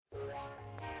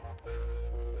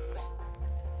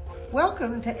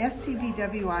Welcome to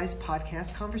SCBWI's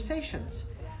Podcast Conversations,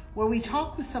 where we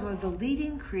talk with some of the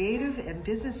leading creative and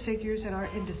business figures in our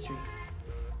industry.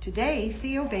 Today,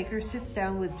 Theo Baker sits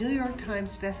down with New York Times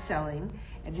bestselling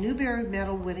and Newbery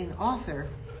Medal-winning author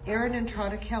Erin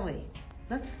Entrada Kelly.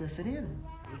 Let's listen in.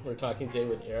 We're talking today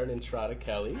with Erin Entrada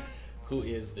Kelly, who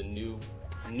is the new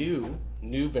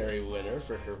Newbery winner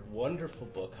for her wonderful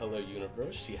book, Hello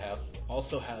Universe. She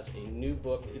also has a new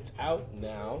book. It's out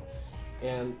now,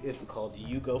 and it's called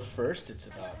You Go First. It's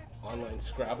about online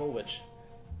Scrabble, which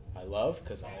I love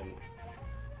because I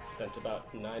spent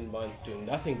about 9 months doing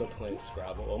nothing but playing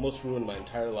Scrabble. Almost ruined my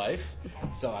entire life,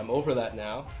 so I'm over that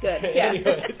now. Good, yeah.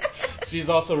 Anyways, she's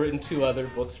also written 2 other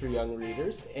books for young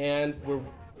readers, and we're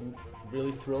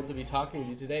really thrilled to be talking to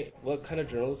you today. What kind of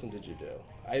journalism did you do?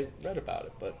 I read about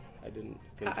it, but I didn't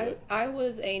get into it. I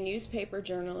was a newspaper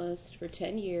journalist for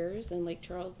 10 years in Lake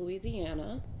Charles,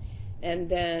 Louisiana, and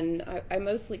then I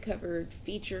mostly covered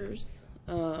features.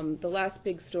 The last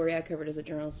big story I covered as a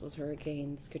journalist was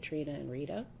Hurricanes Katrina and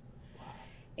Rita.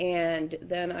 And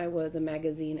then I was a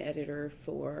magazine editor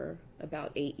for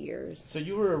about 8 years. So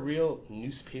you were a real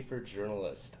newspaper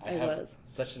journalist. I was.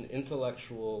 Such an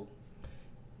intellectual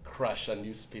crush on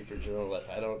newspaper journalists.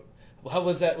 How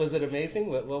was that? Was it amazing?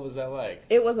 What was that like?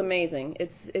 It was amazing.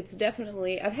 It's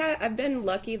definitely I've been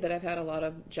lucky that I've had a lot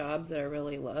of jobs that I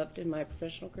really loved in my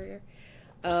professional career.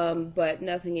 But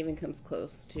nothing even comes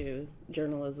close to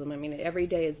journalism. I mean, every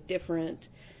day is different.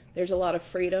 There's a lot of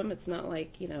freedom. It's not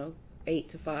like, 8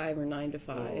 to 5 or 9 to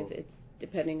 5. It's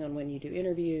depending on when you do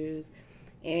interviews.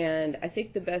 And I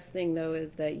think the best thing, though, is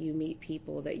that you meet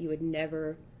people that you would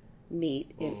never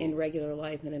meet in regular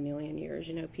life in a million years.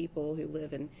 People who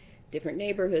live in different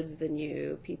neighborhoods than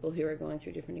you, people who are going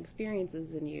through different experiences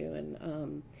than you.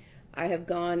 And I have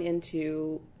gone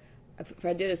into,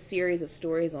 I did a series of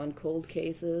stories on cold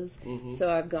cases, so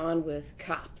I've gone with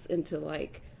cops into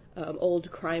old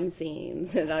crime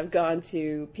scenes, and I've gone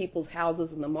to people's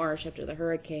houses in the marsh after the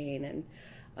hurricane,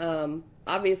 and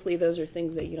obviously those are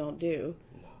things that you don't do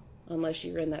unless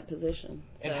you're in that position.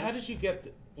 So. And how did you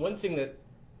get, one thing that,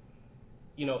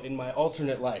 in my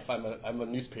alternate life, I'm a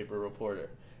newspaper reporter,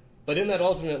 but in that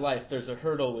alternate life, there's a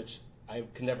hurdle which I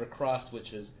can never cross,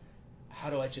 which is, how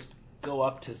do I just go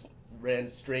up to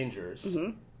random strangers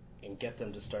and get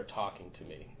them to start talking to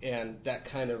me? And that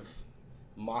kind of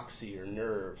moxie or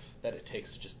nerve that it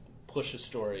takes to just push a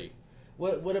story.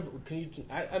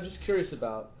 I'm just curious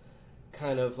about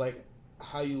kind of like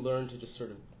how you learn to just sort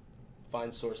of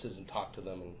find sources and talk to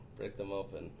them and break them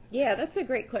open. Yeah, that's a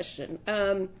great question.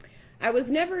 I was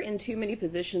never in too many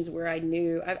positions where I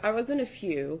knew, I was in a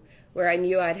few where I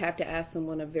knew I'd have to ask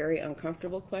someone a very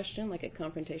uncomfortable question, like a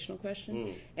confrontational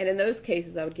question. And in those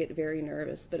cases, I would get very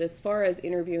nervous. But as far as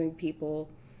interviewing people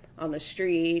on the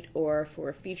street or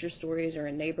for feature stories or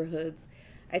in neighborhoods,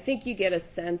 I think you get a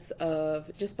sense of,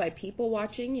 just by people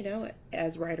watching,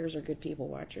 as writers are good people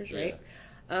watchers, right?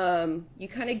 You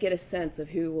kind of get a sense of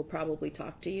who will probably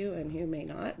talk to you and who may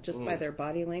not, just by their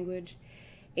body language.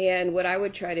 And what I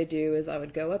would try to do is I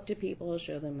would go up to people,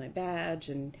 show them my badge,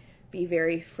 and be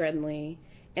very friendly.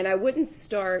 And I wouldn't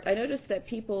start, I noticed that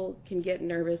people can get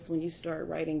nervous when you start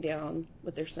writing down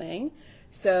what they're saying.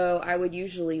 So I would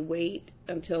usually wait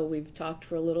until we've talked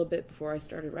for a little bit before I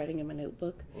started writing in my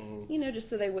notebook, just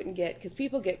so they wouldn't because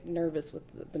people get nervous with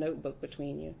the notebook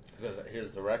between you.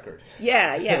 Here's the record.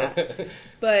 Yeah.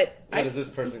 But what is this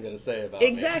person going to say about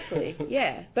me?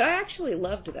 Yeah. But I actually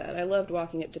loved that. I loved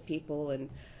walking up to people and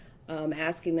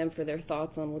asking them for their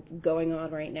thoughts on what's going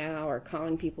on right now, or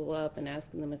calling people up and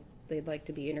asking them if they'd like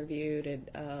to be interviewed.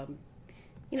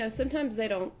 And sometimes they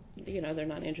don't, they're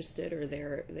not interested, or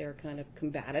they're kind of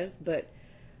combative, but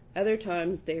other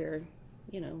times they're,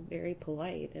 very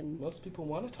polite. And most people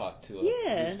want to talk to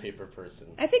a newspaper person.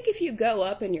 I think if you go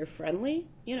up and you're friendly,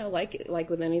 like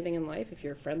with anything in life, if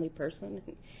you're a friendly person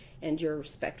and you're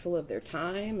respectful of their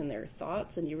time and their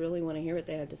thoughts, and you really want to hear what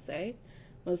they have to say,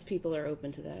 most people are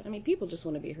open to that. I mean, people just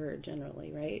want to be heard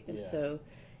generally, right? And so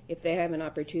if they have an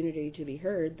opportunity to be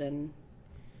heard, then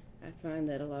I find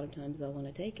that a lot of times they'll want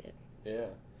to take it. Yeah.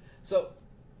 So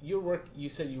you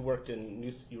said you worked in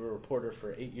news, you were a reporter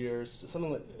for 8 years,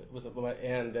 something that was,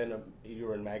 and then you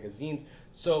were in magazines.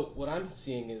 So what I'm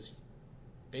seeing is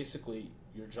basically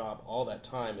your job all that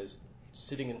time is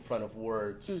sitting in front of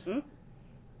words.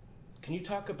 Can you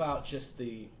talk about just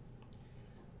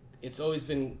it's always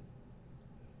been,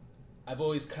 I've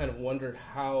always kind of wondered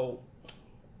how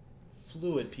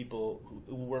fluid people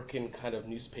who work in kind of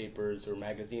newspapers or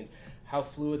magazines, how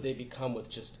fluid they become with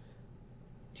just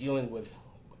dealing with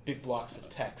big blocks of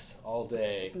text all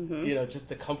day. Mm-hmm. Just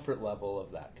the comfort level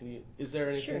of that. Is there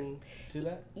anything to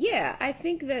that? Yeah, I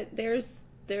think that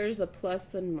there's a plus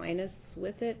and minus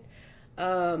with it.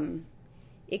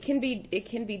 It can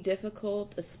be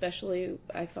difficult, especially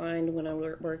I find when I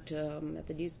worked at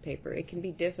the newspaper. It can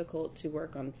be difficult to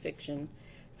work on fiction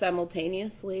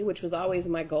simultaneously, which was always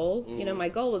my goal. My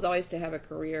goal was always to have a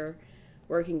career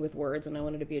working with words, and I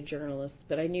wanted to be a journalist.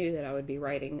 But I knew that I would be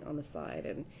writing on the side,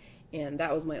 and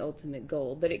that was my ultimate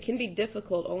goal. But it can be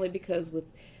difficult only because with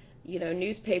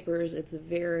newspapers, it's a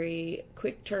very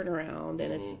quick turnaround,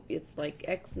 and it's like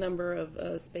X number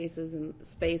of space in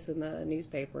the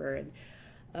newspaper, and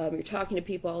you're talking to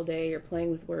people all day, you're playing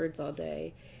with words all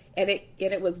day, and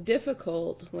it was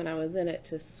difficult when I was in it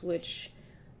to switch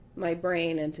my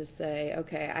brain and to say,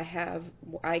 okay,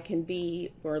 I can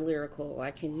be more lyrical,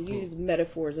 I can use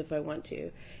metaphors if I want to,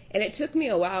 and it took me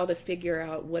a while to figure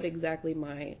out what exactly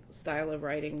my style of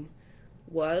writing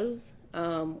was.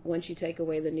 Once you take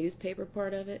away the newspaper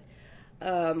part of it,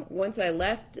 once I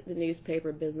left the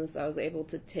newspaper business, I was able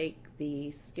to take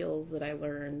the skills that I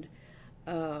learned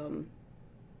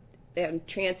and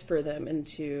transfer them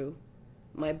into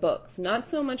my books. Not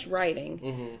so much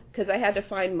writing, because I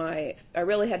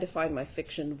really had to find my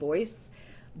fiction voice.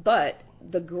 But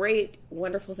the great,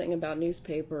 wonderful thing about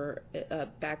newspaper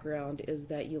background is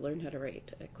that you learn how to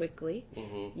write quickly.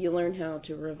 You learn how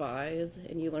to revise,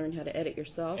 and you learn how to edit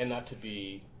yourself. And not to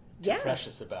be too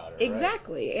precious about it.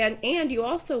 Exactly. Right? And you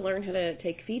also learn how to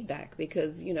take feedback,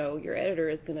 because, your editor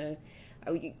is going to...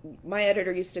 My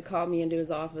editor used to call me into his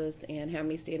office and have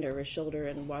me stand over his shoulder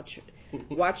and watch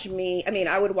me.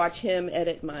 I would watch him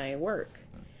edit my work.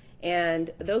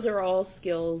 And those are all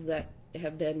skills that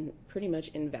have been pretty much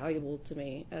invaluable to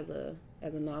me as a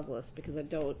novelist, because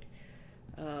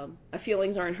my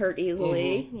feelings aren't hurt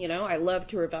easily. I love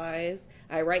to revise.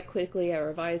 I write quickly. I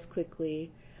revise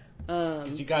quickly.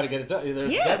 Because you got to get it done.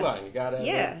 There's a deadline. You got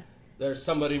to. There's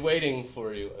somebody waiting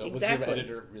for you. Exactly. Was your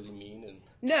editor really mean?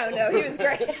 No, he was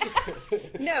great.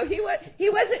 No, he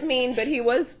wasn't mean, but he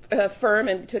was firm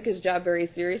and took his job very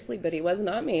seriously. But he was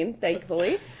not mean,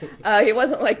 thankfully. He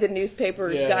wasn't like the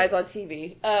newspaper guys on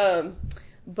TV.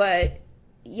 But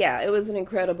yeah, it was an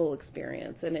incredible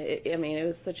experience, and it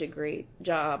was such a great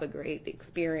job, a great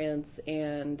experience,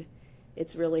 and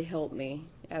it's really helped me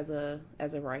as a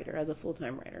writer, as a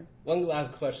full-time writer. One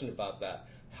last question about that: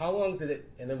 how long did it?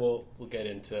 And then we'll get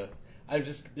into.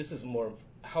 This is more.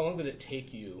 How long did it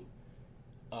take you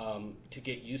to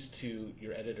get used to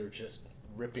your editor just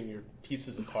ripping your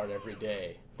pieces apart every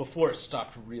day before it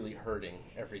stopped really hurting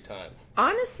every time?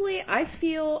 Honestly, I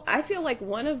feel like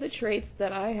one of the traits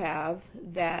that I have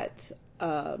that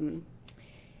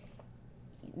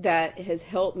has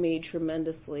helped me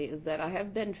tremendously is that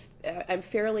I'm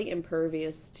fairly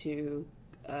impervious to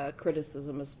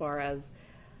criticism, as far as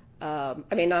I'm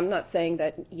not saying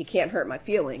that you can't hurt my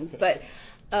feelings, but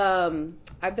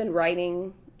I've been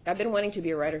wanting to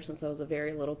be a writer since I was a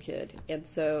very little kid, and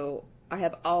so I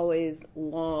have always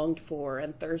longed for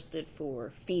and thirsted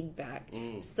for feedback.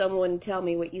 Someone tell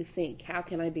me what you think. How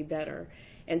can I be better?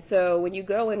 And so when you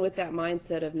go in with that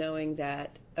mindset of knowing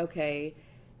that, okay,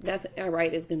 nothing I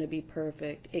write is going to be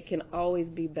perfect, it can always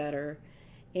be better,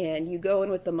 and you go in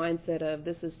with the mindset of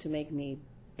this is to make me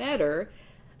better,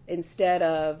 instead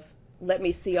of let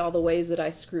me see all the ways that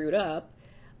I screwed up.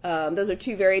 Those are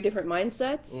two very different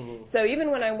mindsets. So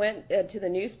even when I went to the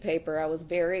newspaper, I was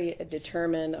very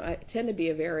determined. I tend to be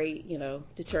a very,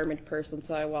 determined person.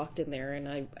 So I walked in there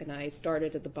and I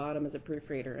started at the bottom as a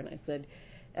proofreader, and I said,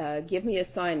 give me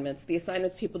assignments. The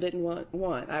assignments people didn't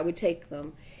want, I would take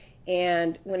them.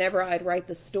 And whenever I'd write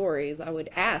the stories, I would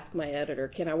ask my editor,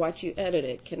 can I watch you edit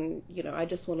it? I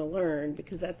just want to learn,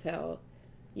 because that's how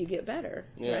you get better,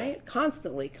 right?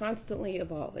 Constantly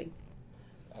evolving.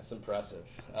 That's impressive.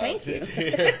 Thank you.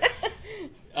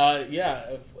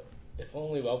 If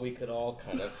only we could all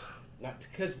kind of, not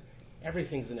because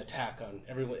everything's an attack on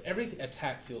everyone. Every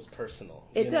attack feels personal.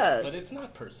 It does, but it's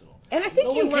not personal. And I think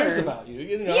no you one learn. cares about you.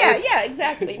 Yeah,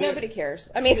 exactly. Nobody cares.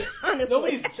 Honestly,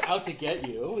 nobody's out to get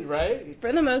you, right?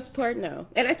 For the most part, no.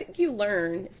 And I think you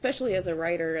learn, especially as a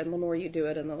writer, and the more you do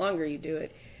it, and the longer you do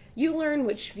it, you learn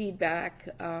which feedback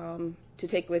to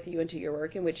take with you into your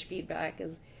work, and which feedback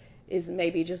is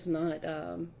maybe just not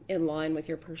in line with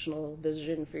your personal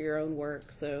vision for your own work.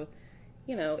 So,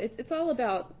 it's all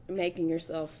about making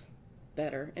yourself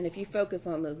better. And if you focus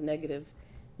on those negative,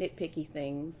 nitpicky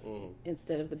things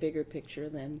instead of the bigger picture,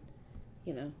 then,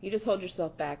 you just hold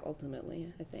yourself back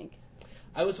ultimately, I think.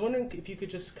 I was wondering if you could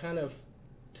just kind of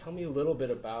tell me a little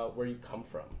bit about where you come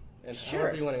from, and Sure.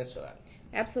 however you want to answer that.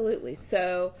 Absolutely.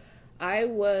 So, I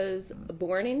was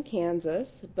born in Kansas,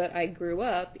 but I grew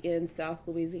up in South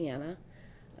Louisiana.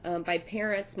 My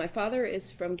parents, my father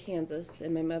is from Kansas,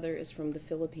 and my mother is from the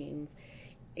Philippines.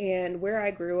 And where I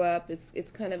grew up,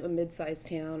 it's kind of a mid-sized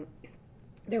town.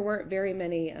 There weren't very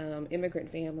many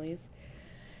immigrant families.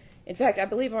 In fact, I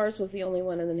believe ours was the only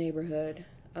one in the neighborhood,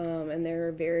 and there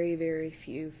are very, very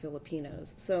few Filipinos.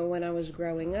 So when I was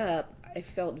growing up, I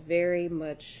felt very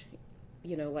much,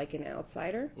 like an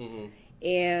outsider. Mm-hmm.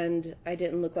 And I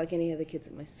didn't look like any of the kids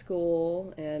at my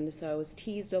school, and so I was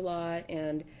teased a lot.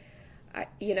 And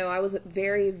I was a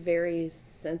very, very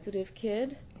sensitive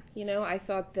kid. I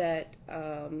thought that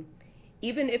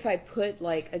even if I put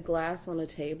like a glass on a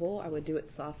table, I would do it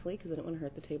softly because I didn't want to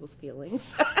hurt the table's feelings.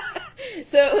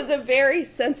 So it was a very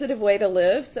sensitive way to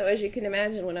live. So as you can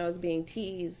imagine, when I was being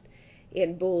teased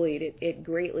and bullied, it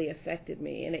greatly affected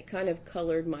me, and it kind of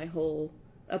colored my whole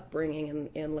upbringing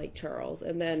in Lake Charles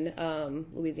and then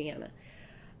Louisiana,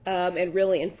 and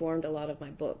really informed a lot of my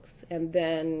books. And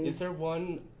then, is there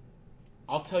one?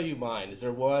 I'll tell you mine. Is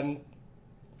there one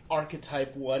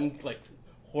archetype, one like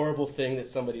horrible thing that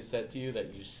somebody said to you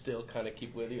that you still kind of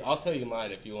keep with you? I'll tell you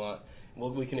mine if you want.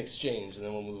 Well, we can exchange and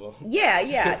then we'll move on. Yeah.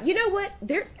 You know what?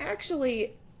 There's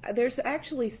actually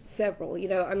several.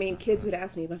 Kids would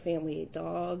ask me if my family ate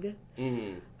dog.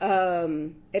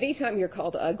 Anytime you're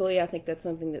called ugly, I think that's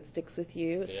something that sticks with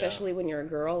you, especially when you're a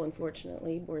girl,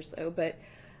 unfortunately, more so. But,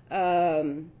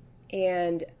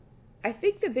 and I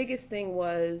think the biggest thing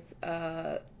was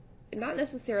not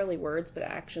necessarily words, but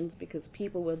actions, because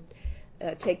people would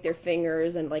take their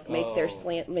fingers and like make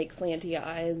make slanty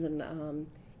eyes and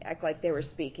act like they were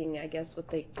speaking, I guess, what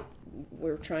they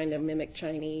were trying to mimic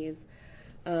Chinese.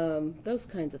 Those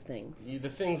kinds of things.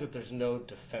 The things that there's no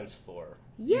defense for.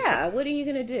 Yeah, what are you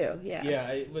going to do? Yeah. Yeah,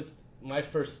 it was my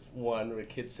first one where a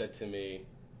kid said to me,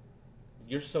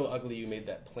 "You're so ugly you made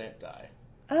that plant die."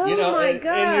 Oh my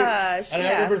gosh. And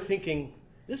I remember thinking,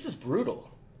 this is brutal.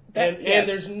 And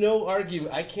there's no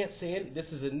argument. I can't say it. This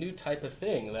is a new type of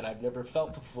thing that I've never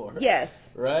felt before. Yes.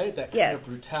 Right? That kind of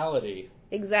brutality.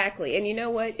 Exactly. And you know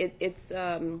what? It's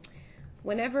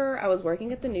whenever I was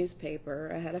working at the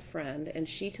newspaper, I had a friend, and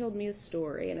she told me a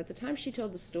story. And at the time she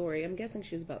told the story, I'm guessing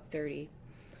she was about 30.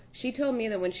 She told me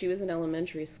that when she was in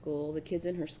elementary school, the kids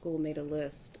in her school made a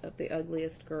list of the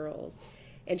ugliest girls,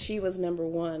 and she was number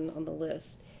 1 on the list.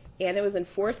 And it was in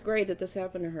 4th grade that this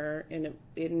happened to her, and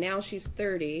now she's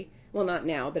 30. Well, not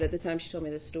now, but at the time she told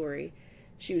me this story,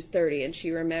 she was 30, and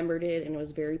she remembered it, and it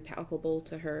was very palpable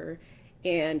to her.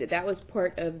 And that was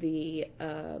part of the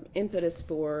impetus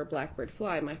for Blackbird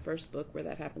Fly, my first book, where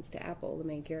that happens to Apple, the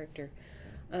main character.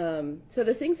 So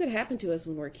the things that happen to us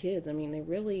when we're kids, they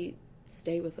really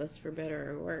stay with us for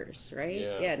better or worse, right?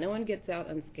 Yeah, no one gets out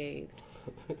unscathed.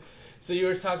 So you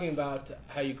were talking about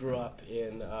how you grew up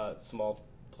in a small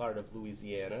part of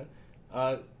Louisiana.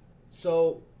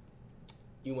 So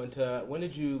you went to, when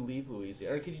did you leave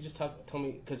Louisiana? Or could you just tell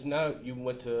me, because now you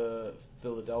went to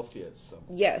Philadelphia at some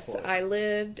Yes, point. I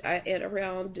lived at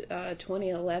around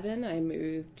 2011. I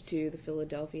moved to the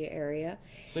Philadelphia area.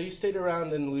 So you stayed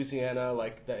around in Louisiana,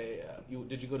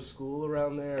 did you go to school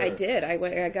around there? Or? I did.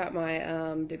 I got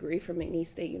my degree from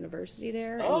McNeese State University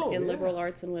there in liberal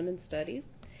arts and women's studies.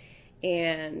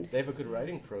 And they have a good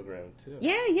writing program too.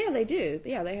 Yeah, they do.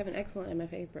 Yeah, they have an excellent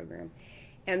MFA program.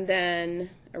 And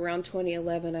then around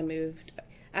 2011, I moved.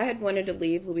 I had wanted to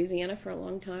leave Louisiana for a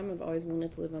long time. I've always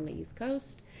wanted to live on the East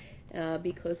Coast,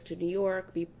 be close to New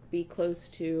York, be close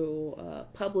to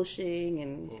publishing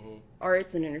and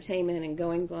arts and entertainment and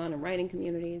goings-on and writing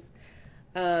communities.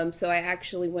 So I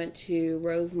actually went to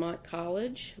Rosemont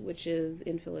College, which is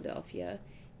in Philadelphia,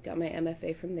 got my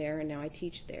MFA from there, and now I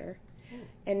teach there.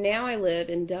 And now I live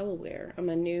in Delaware. I'm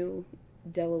a new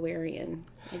Delawarean,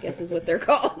 I guess is what they're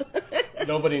called.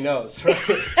 Nobody knows,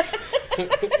 right?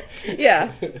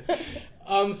 Yeah.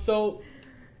 So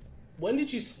when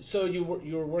did you? So you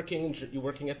were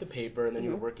working at the paper, and then you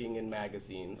were working in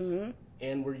magazines. Mm-hmm.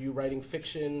 And were you writing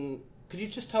fiction? Could you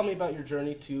just tell me about your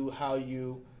journey to how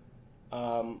you?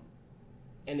 And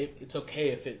if it's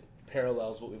okay if it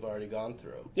parallels what we've already gone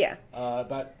through. Yeah.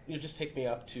 But you just take me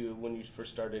up to when you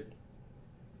first started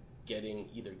getting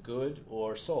either good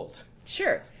or sold.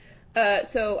 Sure.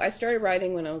 So I started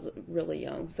writing when I was really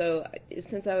young. So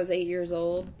since I was 8 years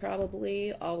old,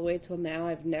 probably all the way till now,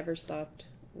 I've never stopped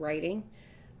writing.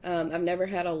 I've never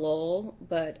had a lull,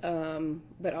 but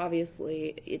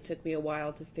obviously it took me a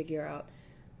while to figure out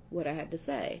what I had to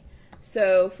say.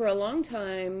 So for a long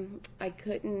time, I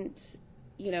couldn't,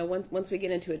 once we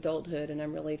get into adulthood and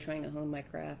I'm really trying to hone my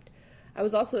craft. I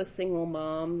was also a single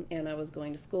mom, and I was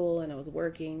going to school and I was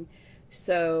working.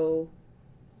 So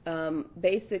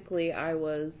basically I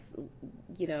was,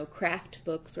 craft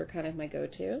books were kind of my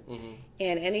go-to. Mm-hmm.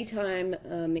 And anytime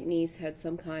McNeese had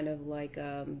some kind of like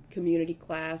community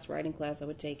class, writing class, I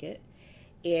would take it.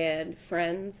 And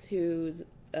friends whose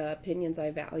opinions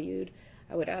I valued,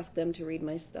 I would ask them to read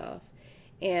my stuff.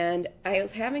 And I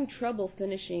was having trouble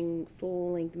finishing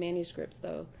full-length manuscripts,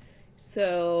 though.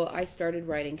 So I started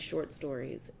writing short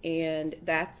stories. And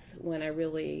that's when I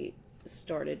really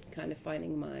started kind of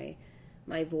finding my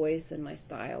voice and my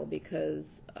style, because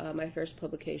my first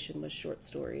publication was short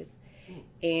stories.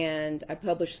 And I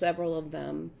published several of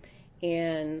them.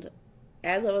 And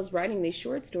as I was writing these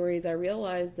short stories, I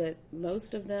realized that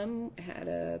most of them had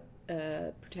a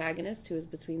protagonist who was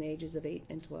between the ages of 8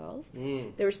 and 12.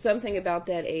 There was something about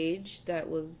that age that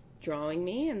was drawing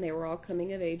me, and they were all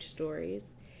coming-of-age stories,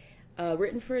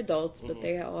 written for adults, but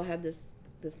they all had this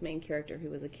main character who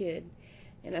was a kid.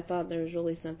 And I thought there was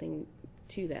really something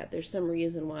to that. There's some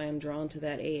reason why I'm drawn to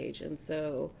that age. And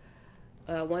so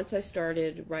once I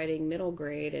started writing middle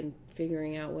grade and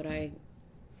figuring out what I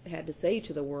had to say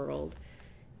to the world,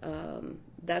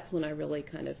 that's when I really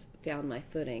kind of found my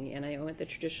footing. And I went the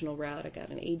traditional route. I got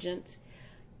an agent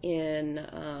in,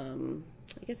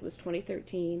 I guess it was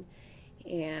 2013,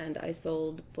 and I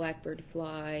sold Blackbird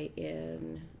Fly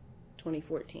in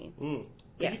 2014.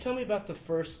 Could you tell me about the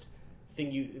first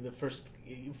thing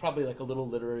you probably like a little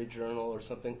literary journal or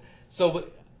something? So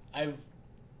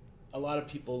a lot of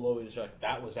people always like,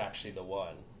 that was actually the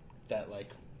one that like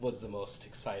was the most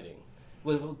exciting.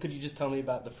 Could you just tell me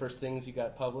about the first things you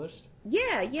got published?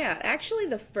 Yeah. Actually,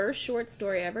 the first short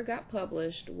story I ever got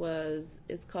published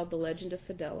is called The Legend of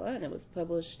Fidela, and it was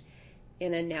published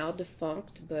in a now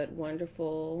defunct but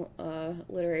wonderful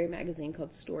literary magazine called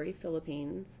Story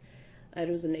Philippines. It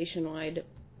was a nationwide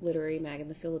literary mag in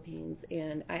the Philippines,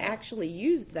 and I actually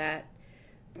used that,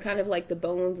 kind of like the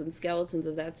bones and skeletons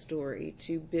of that story,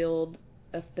 to build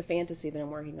the fantasy that I'm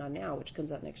working on now, which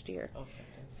comes out next year. Okay.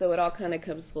 So it all kind of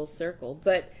comes full circle.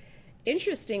 But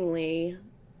interestingly,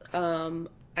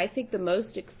 I think the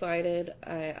most excited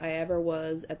I ever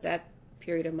was at that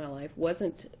period of my life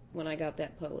wasn't when I got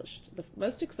that published. The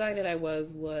most excited I was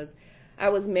I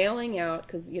was mailing out,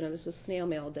 because, this was snail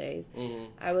mail days.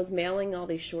 I was mailing all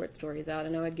these short stories out,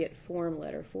 and I would get form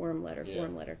letter.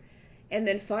 And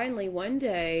then finally, one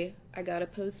day, I got a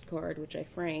postcard, which I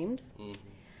framed.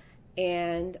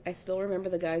 And I still remember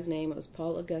the guy's name. It was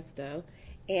Paul Augusto.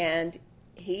 And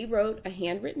he wrote a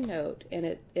handwritten note, and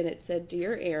it said,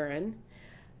 "Dear Erin,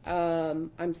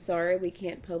 I'm sorry we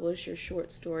can't publish your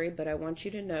short story, but I want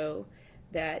you to know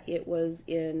that it was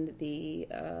in the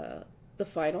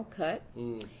final cut,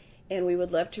 and we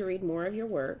would love to read more of your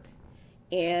work."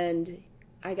 And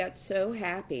I got so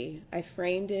happy. I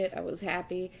framed it. I was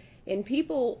happy. And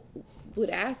people would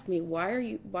ask me,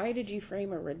 why did you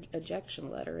frame a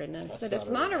rejection letter? And I said, it's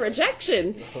not a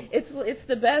rejection. It's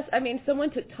the best. I mean, someone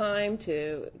took time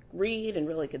to read and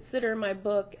really consider my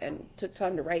book, and took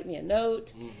time to write me a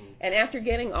note. And after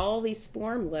getting all these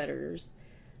form letters,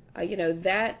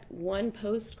 that one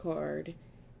postcard,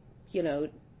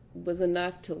 was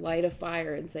enough to light a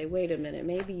fire and say, wait a minute,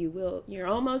 maybe you're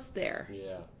almost there.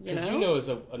 Yeah. Because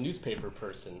as a newspaper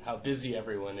person, how busy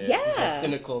everyone is, how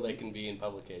cynical they can be in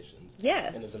publications.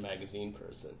 Yes. And as a magazine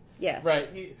person. Yes.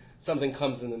 Right. Something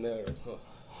comes in the mail.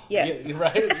 Yes. Yeah,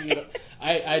 right?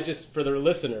 I just, for the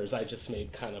listeners, I just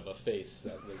made kind of a face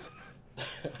that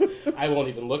was, I won't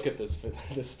even look at this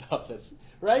stuff. That's,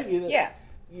 right? Yeah.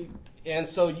 And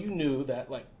so you knew that,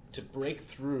 like, to break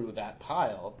through that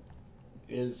pile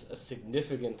is a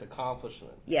significant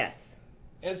accomplishment. Yes.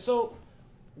 And so,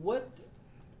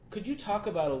 could you talk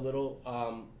about a little,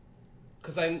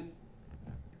 because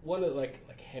one of, like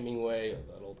Hemingway,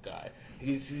 that old guy,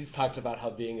 he's talked about how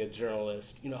being a journalist,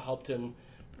 helped him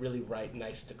really write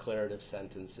nice declarative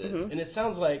sentences. And it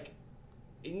sounds like,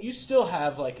 and you still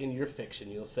have, like, in your fiction,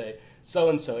 you'll say,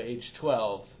 so-and-so, age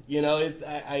 12.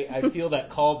 I feel that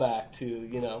callback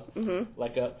to,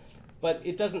 but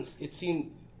it doesn't, it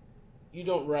seems, you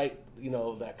don't write,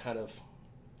 that kind of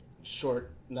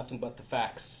short, nothing but the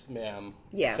facts, ma'am,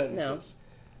 sentences. No.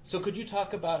 So could you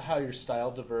talk about how your style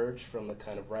diverged from the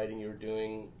kind of writing you were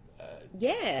doing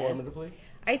formatively?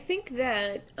 I think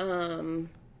that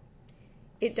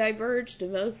it diverged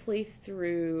mostly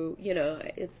through,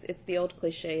 it's the old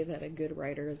cliche that a good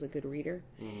writer is a good reader.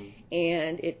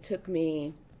 And it took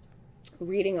me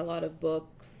reading a lot of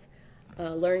books,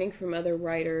 learning from other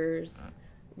writers,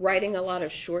 writing a lot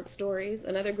of short stories.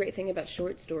 Another great thing about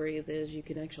short stories is you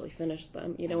can actually finish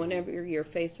them. Whenever you're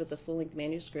faced with a full-length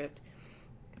manuscript,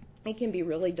 it can be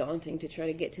really daunting to try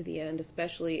to get to the end,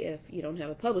 especially if you don't have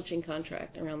a publishing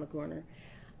contract around the corner.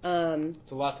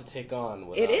 It's a lot to take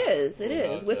on. It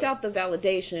is. Without the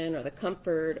validation or the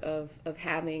comfort of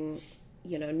having,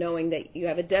 knowing that you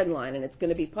have a deadline and it's going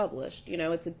to be published.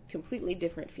 It's a completely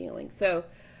different feeling. So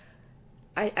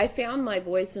I found my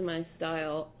voice and my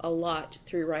style a lot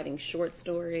through writing short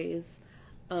stories,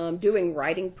 doing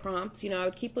writing prompts. I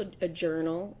would keep a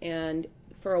journal, and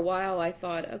for a while I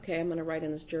thought, okay, I'm going to write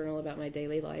in this journal about my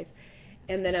daily life.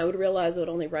 And then I would realize I would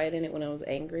only write in it when I was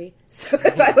angry. So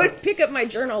if I would pick up my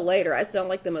journal later, I sound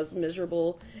like the most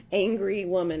miserable, angry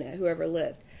woman who ever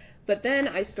lived. But then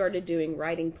I started doing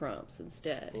writing prompts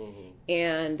instead. Mm-hmm.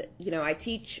 And, I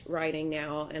teach writing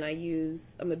now, and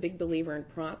I'm a big believer in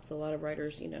prompts. A lot of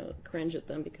writers, cringe at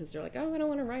them because they're like, oh, I don't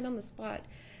want to write on the spot.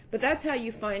 But that's how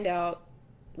you find out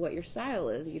what your style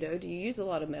is. Do you use a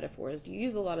lot of metaphors? Do you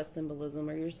use a lot of symbolism?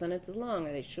 Are your sentences long?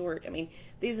 Are they short? I mean,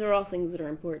 these are all things that are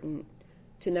important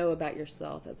to know about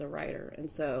yourself as a writer. And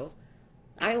so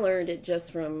I learned it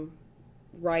just from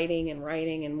writing and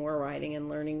more writing and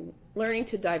learning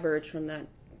to diverge from that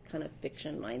kind of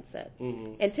fiction mindset.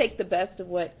 Mm-hmm. And take the best of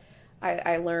what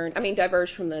I learned.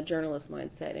 Diverge from the journalist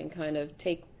mindset and kind of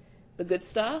take the good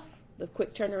stuff, the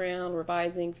quick turnaround,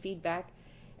 revising, feedback,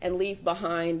 and leave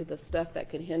behind the stuff that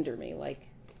could hinder me, like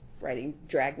writing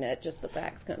Dragnet, just the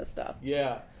facts kind of stuff.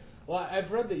 Yeah. Well,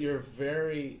 I've read that you're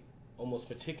very almost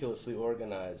meticulously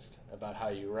organized about how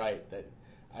you write. That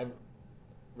I've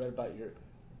read about your...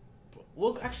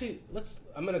 Well, actually,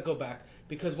 I'm going to go back,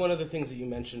 because one of the things that you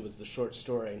mentioned was the short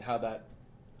story and how that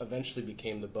eventually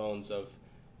became the bones of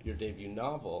your debut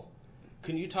novel.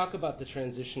 Can you talk about the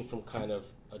transition from kind of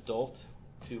adult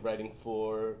to writing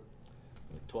for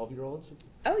 12-year-olds?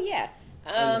 Oh, yeah.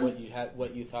 And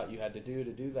what you thought you had to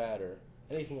do that, or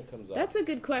anything that comes up? That's a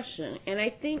good question. And I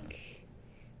think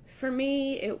for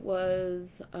me it was...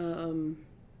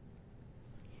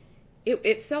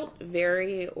 It felt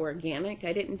very organic.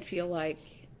 I didn't feel like...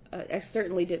 I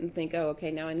certainly didn't think, oh,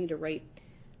 okay, now I need to write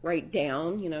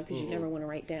down, because mm-hmm. you never want to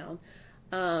write down.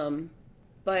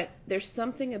 But there's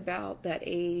something about that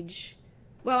age...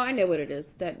 Well, I know what it is.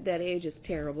 That age is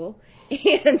terrible.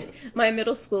 And my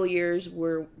middle school years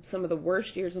were some of the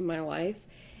worst years of my life.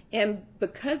 And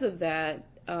because of that,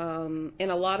 and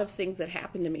a lot of things that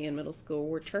happened to me in middle school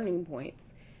were turning points,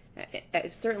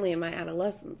 certainly in my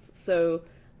adolescence. So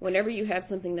whenever you have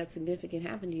something that significant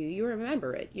happen to you, you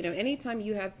remember it. Anytime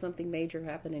you have something major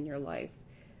happen in your life,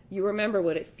 you remember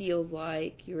what it feels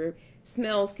like. Your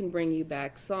smells can bring you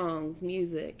back, songs,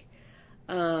 music.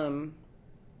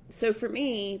 So for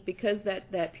me, because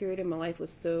that period in my life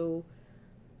was so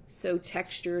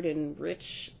textured and rich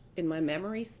in my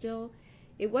memory still,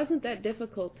 it wasn't that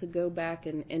difficult to go back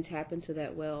and tap into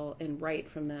that well and write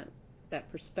from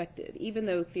that perspective, even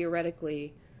though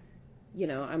theoretically,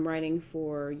 I'm writing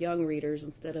for young readers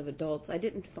instead of adults. I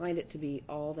didn't find it to be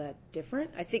all that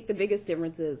different. I think the biggest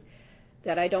difference is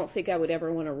that I don't think I would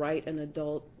ever want to write an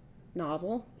adult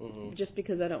novel, mm-hmm. just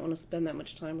because I don't want to spend that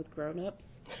much time with grown-ups.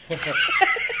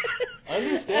 I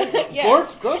understand. Yeah.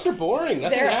 Grown-ups are boring.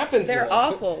 Nothing happens. They're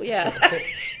awful. Yeah,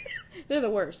 they're the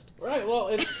worst. Right.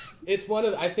 Well, it's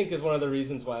I think is one of the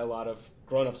reasons why a lot of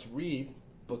grown-ups read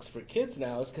books for kids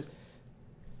now, is because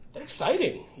they're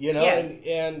exciting. Yeah.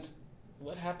 And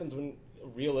what happens when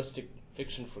realistic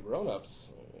fiction for grown-ups?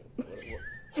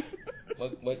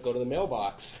 What go to the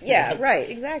mailbox? Yeah, right,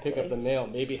 exactly. Pick up the mail,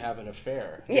 maybe have an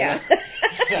affair. Yeah,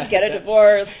 get a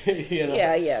divorce.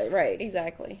 Yeah, right,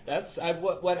 exactly. That's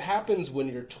what happens when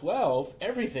you're 12.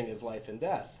 Everything is life and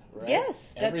death, right? Yes,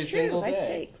 every that's true. Single High day.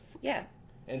 Stakes. Yeah.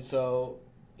 And so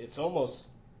it's almost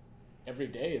every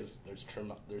day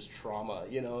there's trauma.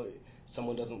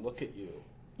 Someone doesn't look at you.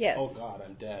 Yes. Oh God,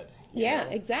 I'm dead. Yeah,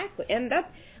 exactly. And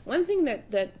that one thing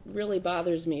that really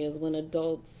bothers me is when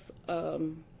adults,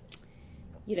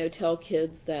 tell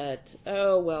kids that,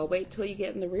 oh well, wait till you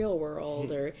get in the real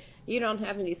world, or you don't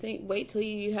have anything. Wait till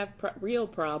you have real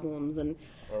problems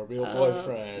or a real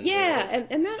boyfriend. Yeah,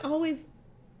 and that always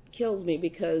kills me,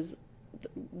 because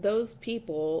those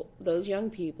young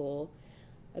people,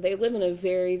 they live in a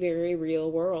very, very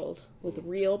real world with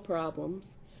real problems.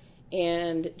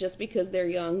 And just because they're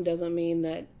young doesn't mean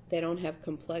that they don't have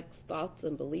complex thoughts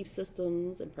and belief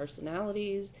systems and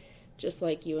personalities, just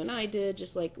like you and I did,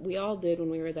 just like we all did when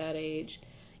we were that age.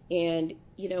 And,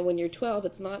 when you're 12,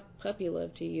 it's not puppy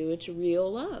love to you, it's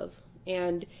real love.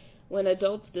 And when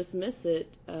adults dismiss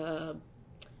it,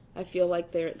 I feel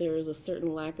like there is a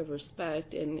certain lack of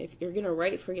respect. And if you're going to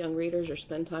write for young readers or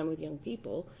spend time with young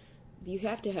people, you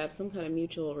have to have some kind of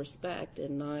mutual respect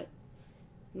and not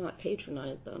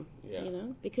patronize them,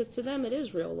 because to them it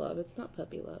is real love. It's not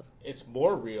puppy love. It's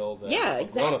more real than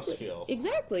what grown-ups feel.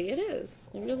 Exactly, it is.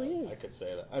 It really is. I could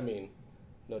say that.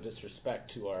 no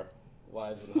disrespect to our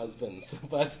wives and husbands,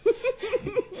 but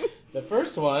the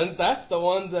first one, that's the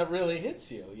one that really hits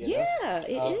you, you know? Yeah,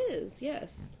 it is, yes.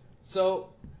 So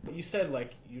you said,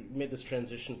 like, you made this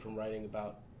transition from writing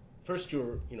about, first you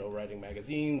were, you know, writing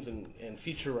magazines and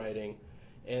feature writing,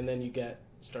 and then you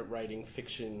start writing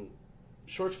fiction,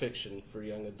 short fiction for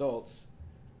young adults,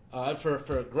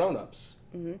 for grown-ups.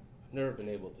 Mm-hmm. I've never been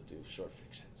able to do short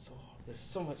fiction. There's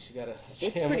so much you gotta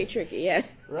jam. It's pretty tricky, yeah.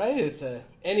 Right?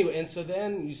 Anyway, and so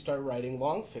then you start writing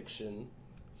long fiction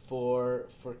for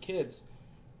kids,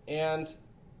 and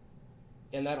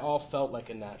that all felt like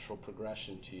a natural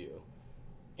progression to you.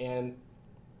 And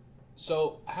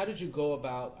so how did you go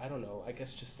about, I don't know, I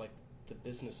guess just like the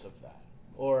business of that,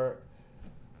 or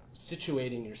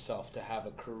situating yourself to have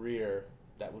a career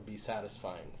that would be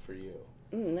satisfying for you?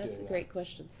 That's a great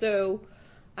question. So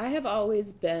I have always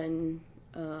been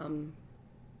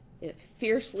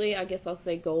fiercely, I guess I'll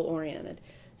say, goal-oriented.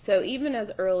 So even as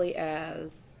early as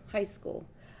high school,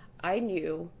 I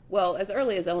knew, well, as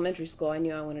early as elementary school, I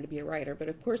knew I wanted to be a writer. But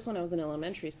of course, when I was in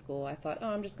elementary school, I thought,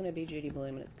 I'm just going to be Judy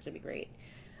Blume, and it's going to be great.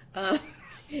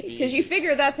 Because you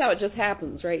figure that's how it just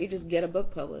happens, right? You just get a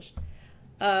book published.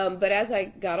 But as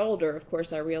I got older, of course,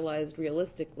 I realized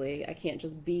realistically, I can't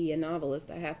just be a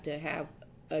novelist. I have to have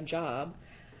a job.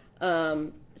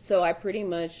 So I pretty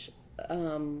much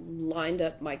lined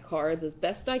up my cards as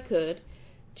best I could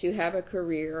to have a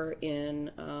career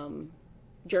in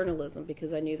journalism,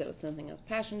 because I knew that was something I was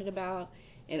passionate about,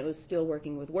 and it was still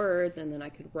working with words, and then I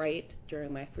could write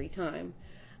during my free time.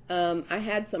 I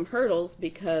had some hurdles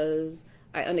because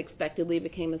I unexpectedly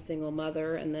became a single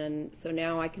mother, and then so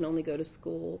now I can only go to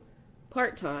school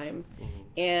part-time.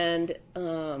 And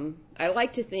I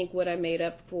like to think what I made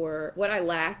up for, what I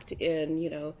lacked in, you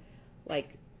know, like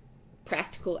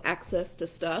practical access to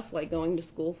stuff, like going to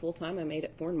school full-time, I made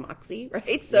it for in Moxie,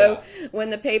 right? So when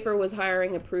the paper was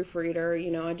hiring a proofreader,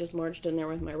 you know, I just marched in there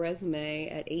with my resume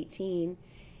at 18,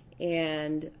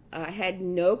 and I had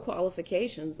no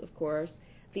qualifications, of course.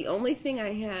 The only thing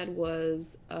I had was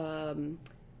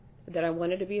that I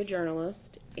wanted to be a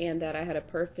journalist and that I had a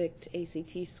perfect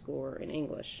ACT score in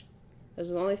English. Those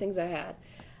are the only things I had.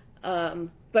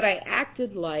 But I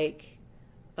acted like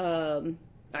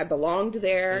I belonged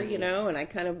there, you know, and I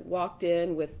kind of walked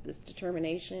in with this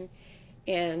determination.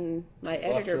 And my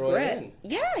editor, Brett,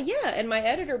 and my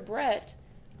editor, Brett,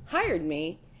 hired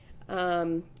me.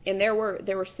 And there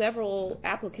were several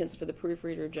applicants for the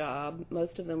proofreader job.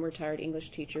 Most of them retired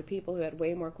English teacher, people who had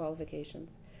way more qualifications.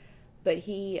 But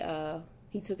he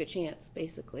took a chance,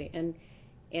 basically.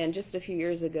 And just a few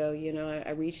years ago, you know,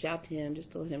 I reached out to him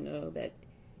just to let him know that,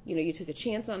 you know, you took a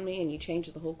chance on me and you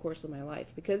changed the whole course of my life.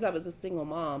 Because I was a single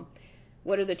mom,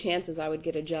 what are the chances I would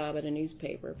get a job at a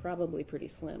newspaper? Probably pretty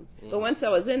slim. But once I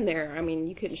was in there, I mean,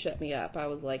 you couldn't shut me up. I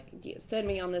was like, send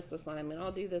me on this assignment.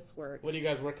 I'll do this work. What are you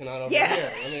guys working on over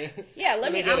here?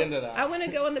 Let me get into that. I want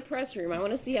to go in the press room. I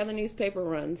want to see how the newspaper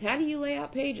runs. How do you lay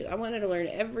out pages? I wanted to learn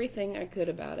everything I could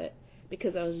about it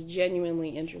because I was genuinely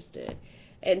interested.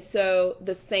 And so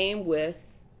the same with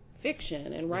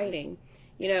fiction and writing.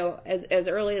 You know, as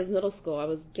early as middle school, I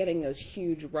was getting those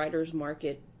huge writer's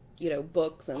market, you know,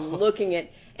 books and looking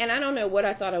at, and I don't know what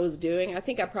I thought I was doing. I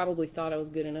think I probably thought I was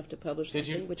good enough to publish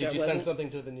something, which I wasn't. Did you send something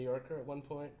to the New Yorker at one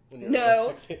point? When you were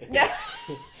no.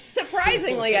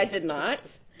 Surprisingly, I did not.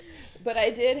 But I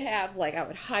did have, like, I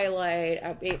would highlight.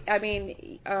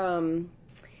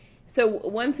 So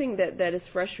one thing that is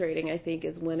frustrating, I think,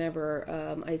 is whenever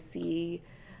I see,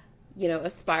 you know,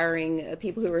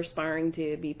 people who are aspiring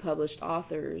to be published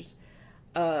authors,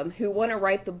 who want to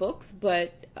write the books,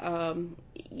 but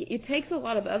it takes a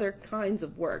lot of other kinds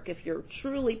of work. If you're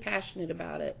truly passionate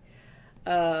about it,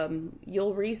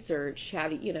 you'll research how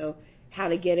to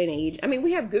get an agent. I mean,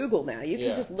 we have Google now. You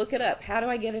can just look it up. How do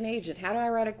I get an agent? How do I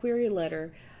write a query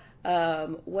letter?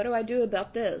 What do I do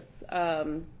about this?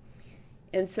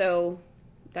 And so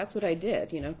that's what I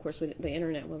did. You know, of course, the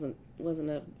internet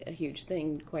wasn't a huge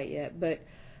thing quite yet, but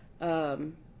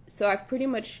so I've pretty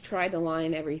much tried to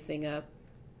line everything up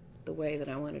the way that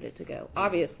I wanted it to go.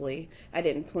 Obviously, I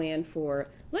didn't plan for,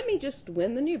 let me just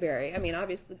win the Newbery. I mean,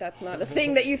 obviously, that's not a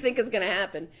thing that you think is going to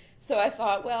happen. So I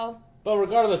thought, well... But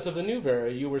regardless of the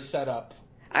Newbery, you were set up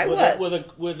with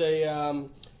a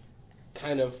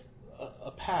kind of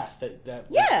a path that good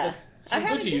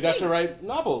to you. You got to write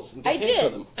novels and get paid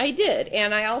for them. I did.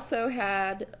 And I also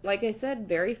had, like I said,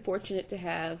 very fortunate to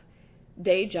have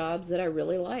day jobs that I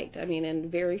really liked. I mean,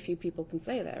 and very few people can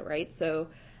say that, right? So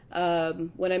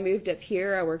when I moved up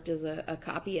here, I worked as a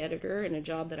copy editor in a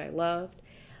job that I loved.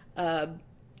 And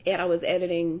I was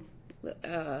editing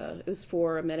It was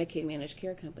for a Medicaid managed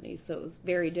care company, so it was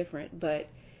very different, but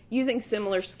using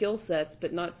similar skill sets,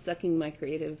 but not sucking my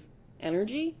creative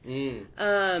energy.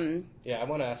 Yeah, I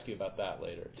want to ask you about that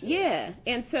later, too. Yeah,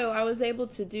 and so I was able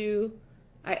to do...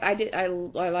 I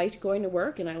liked going to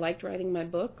work, and I liked writing my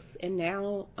books, and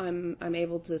now I'm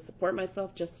able to support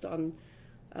myself just on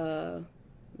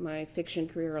my fiction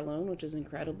career alone, which is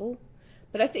incredible.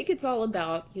 But I think it's all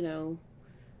about,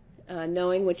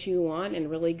 knowing what you want and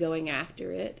really going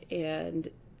after it, and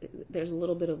there's a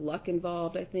little bit of luck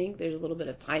involved, I think. There's a little bit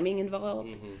of timing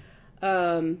involved.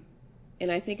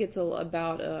 And I think it's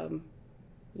about,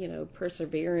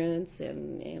 perseverance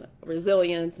and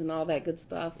resilience and all that good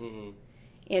stuff.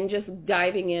 And just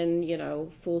diving in,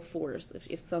 full force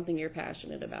if something you're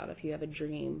passionate about, if you have a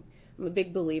dream. I'm a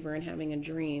big believer in having a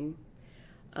dream.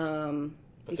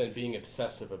 But then being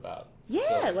obsessive about.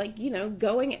 Yeah,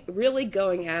 really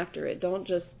going after it. Don't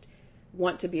just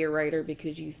want to be a writer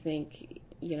because you think,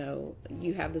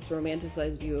 you have this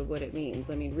romanticized view of what it means.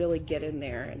 I mean, really get in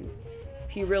there, and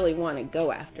if you really want to,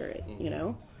 go after it,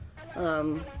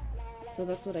 So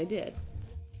that's what I did.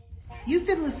 You've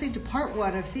been listening to part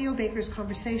 1 of Theo Baker's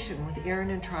conversation with Erin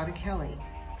and Trana Kelly.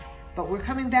 But we're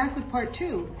coming back with part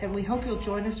 2, and we hope you'll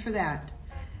join us for that.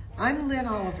 I'm Lynn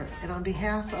Oliver, and on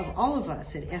behalf of all of us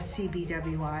at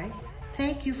SCBWI,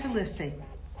 thank you for listening.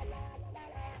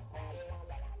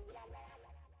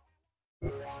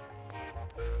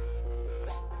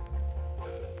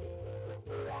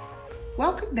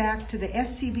 Welcome back to the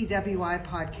SCBWI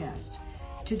podcast.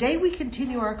 Today we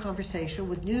continue our conversation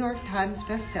with New York Times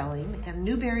bestselling and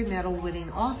Newbery Medal winning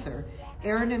author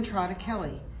Erin and Trana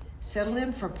Kelly. Settle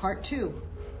in for part 2.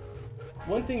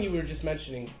 One thing you were just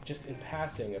mentioning, just in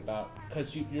passing, about, because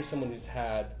you're someone who's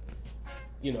had,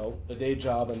 a day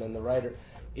job and then the writer,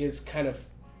 is kind of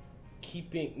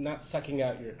not sucking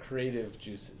out your creative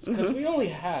juices. Because we only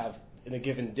have, in a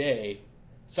given day,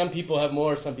 some people have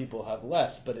more, some people have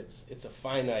less, but it's a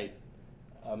finite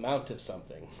amount of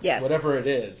something. Yes. Whatever it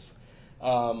is.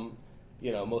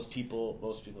 Most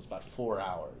people's about 4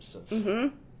 hours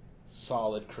of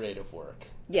solid creative work.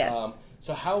 Yes.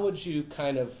 So how would you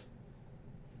kind of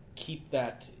keep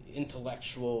that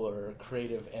intellectual or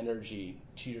creative energy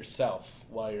to yourself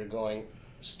while you're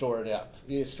storing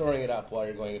it up while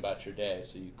you're going about your day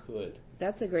so you could?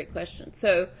 That's a great question.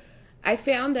 So I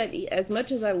found that as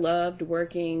much as I loved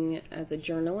working as a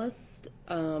journalist,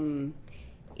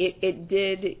 it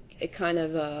did kind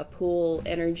of pull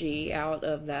energy out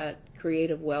of that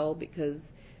creative well, because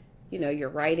you're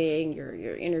writing,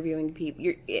 you're interviewing people,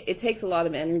 it takes a lot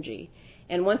of energy.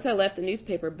 And once I left the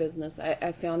newspaper business,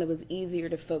 I found it was easier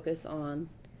to focus on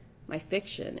my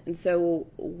fiction. And so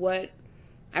what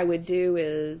I would do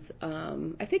is,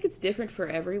 I think it's different for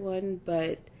everyone,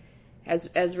 but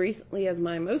as recently as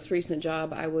my most recent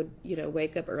job, I would,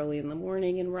 wake up early in the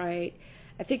morning and write.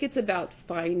 I think it's about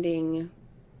finding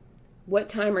what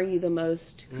time are you the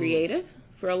most creative.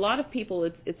 For a lot of people,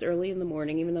 it's early in the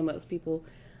morning, even though most people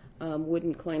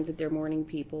wouldn't claim that they're morning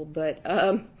people. But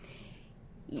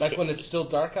like when it's still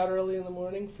dark out early in the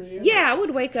morning for you? Yeah, I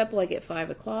would wake up like at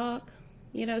 5 o'clock,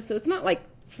 so it's not like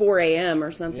 4 a.m.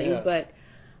 or something, but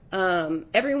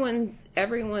everyone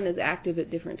is active at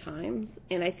different times,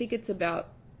 and I think it's about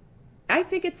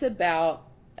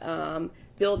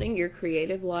building your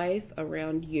creative life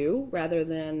around you rather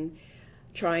than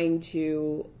trying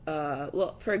to,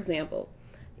 for example,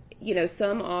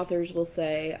 some authors will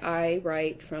say, I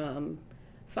write from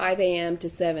 5 a.m. to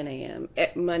 7 a.m.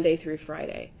 Monday through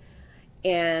Friday.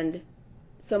 And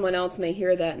someone else may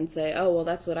hear that and say, oh, well,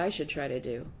 that's what I should try to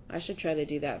do. I should try to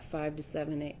do that 5 to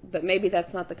 7, 8. But maybe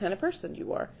that's not the kind of person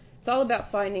you are. It's all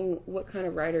about finding what kind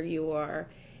of writer you are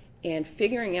and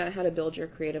figuring out how to build your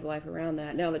creative life around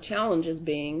that. Now, the challenge is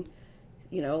being,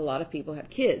 a lot of people have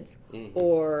kids,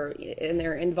 and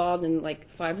they're involved in like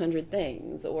 500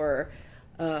 things, or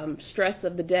stress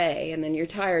of the day, and then you're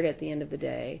tired at the end of the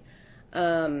day.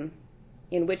 In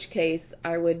which case,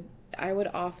 I would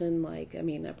often, I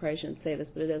probably shouldn't say this,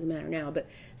 but it doesn't matter now, but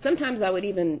sometimes I would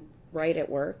even write at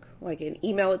work, and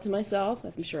email it to myself.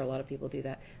 I'm sure a lot of people do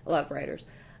that, a lot of writers.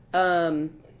 You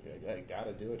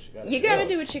gotta do what you gotta do. You gotta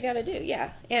do what you gotta do,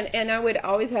 yeah. And I would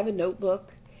always have a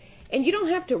notebook. And you don't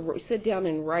have to sit down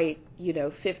and write,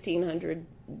 1,500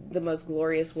 the most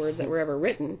glorious words that were ever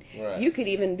written. Right. You could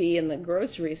even be in the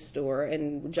grocery store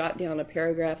and jot down a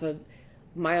paragraph of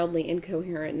mildly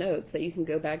incoherent notes that you can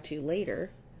go back to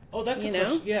later. Oh, that's a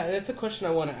question. Yeah, that's a question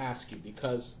I want to ask you,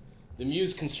 because the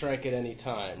muse can strike at any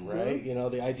time, right?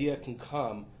 The idea can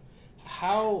come.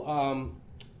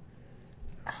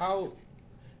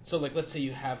 So let's say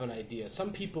you have an idea.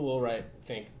 Some people will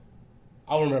think,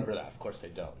 I'll remember that. Of course, they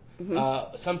don't.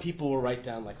 Mm-hmm. Some people will write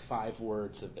down like 5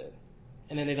 words of it,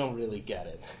 and then they don't really get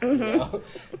it.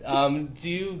 Mm-hmm. Do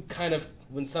you kind of,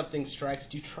 when something strikes,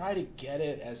 do you try to get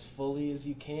it as fully as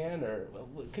you can, or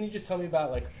can you just tell me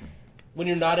about like when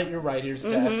you're not at your writer's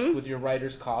desk with your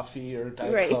writer's coffee or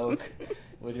Diet Coke,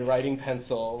 with your writing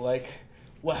pencil, like,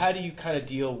 well, how do you kind of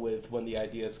deal with when the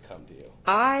ideas come to you?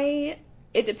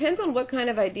 It depends on what kind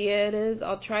of idea it is.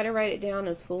 I'll try to write it down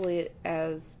as fully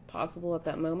as possible at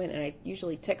that moment, and I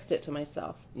usually text it to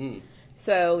myself.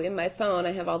 So in my phone,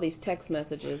 I have all these text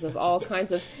messages of all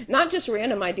kinds of, not just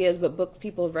random ideas, but books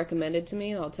people have recommended to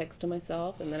me, and I'll text to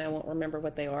myself, and then I won't remember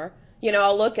what they are. You know,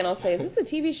 I'll look and I'll say, is this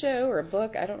a TV show or a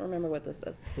book? I don't remember what this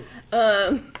is.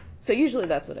 So usually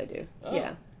that's what I do.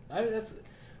 Yeah. That's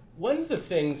one of the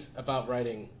things about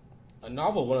writing a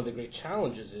novel. One of the great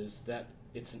challenges is that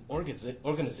it's an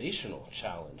organizational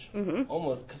challenge,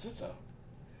 almost, because it's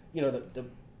the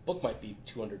book might be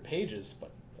 200 pages, but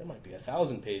there might be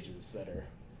 1,000 pages that are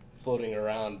floating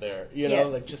around there.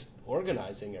 Like just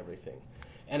organizing everything.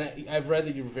 And I've read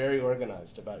that you're very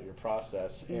organized about your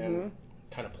process and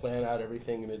kind of plan out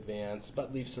everything in advance,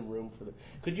 but leave some room for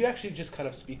Could you actually just kind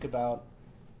of speak about?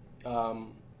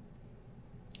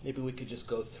 Maybe we could just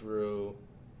go through.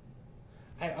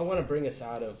 I want to bring us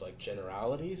out of like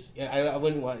generalities. I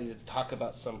wouldn't want you to talk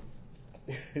about some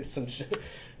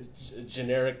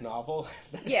generic novel.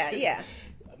 Yeah.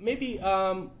 Maybe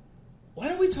why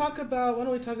don't we talk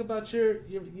about your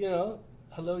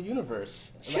Hello Universe?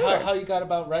 Sure. How you got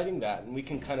about writing that, and we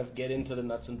can kind of get into the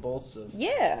nuts and bolts of.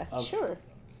 Yeah, sure.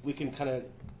 We can kind of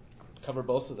cover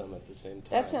both of them at the same time.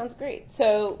 That sounds great.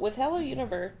 So with Hello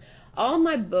Universe, all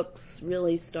my books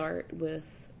really start with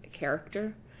a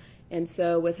character. And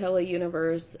so with Hello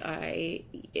Universe, I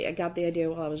got the idea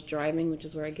while I was driving, which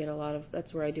is where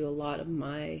that's where I do a lot of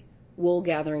my wool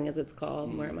gathering, as it's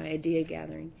called, where my idea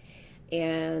gathering.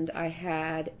 And I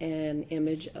had an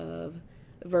image of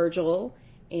Virgil,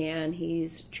 and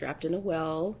he's trapped in a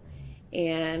well.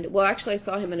 And, well, actually I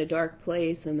saw him in a dark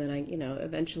place, and then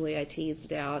eventually I teased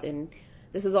it out, and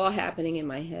this is all happening in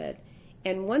my head.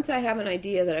 And once I have an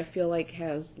idea that I feel like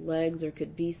has legs or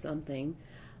could be something,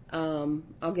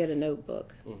 I'll get a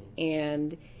notebook.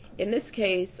 And in this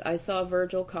case, I saw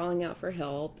Virgil calling out for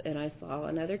help, and I saw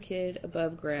another kid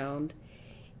above ground,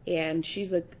 and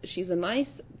she's a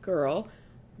nice girl,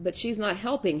 but she's not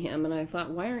helping him. And I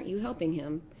thought, why aren't you helping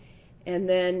him? And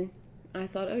then I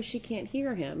thought, oh, she can't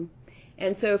hear him.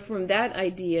 And so from that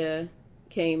idea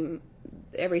came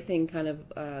everything kind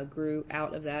of grew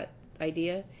out of that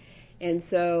idea. And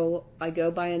so I go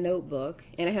buy a notebook,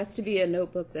 and it has to be a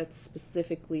notebook that's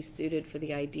specifically suited for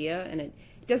the idea, and it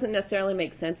doesn't necessarily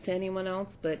make sense to anyone else,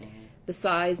 but the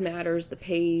size matters, the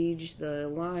page, the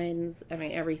lines,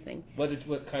 everything. What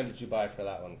kind did you buy for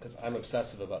that one? Because I'm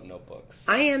obsessive about notebooks.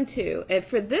 I am too. And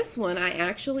for this one, I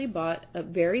actually bought a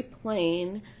very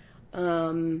plain,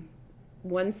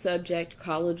 one subject,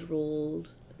 college ruled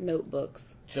notebooks.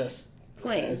 Just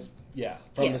plain.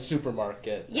 From the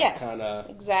supermarket. Yes, kinda.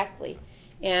 Exactly.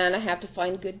 And I have to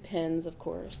find good pens, of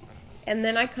course. And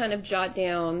then I kind of jot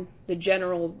down the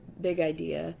general big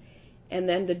idea, and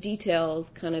then the details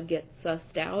kind of get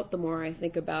sussed out the more I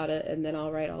think about it, and then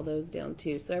I'll write all those down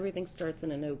too. So everything starts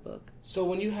in a notebook. So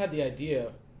when you had the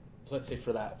idea, let's say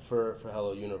for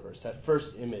Hello Universe, that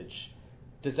first image,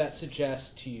 does that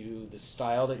suggest to you the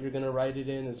style that you're going to write it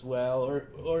in as well,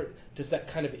 or does that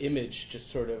kind of image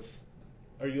just sort of,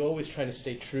 are you always trying to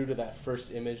stay true to that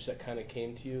first image that kind of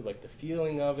came to you, like the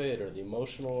feeling of it or the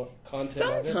emotional content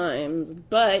of it? Sometimes,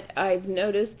 but I've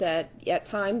noticed that at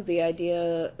times the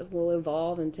idea will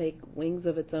evolve and take wings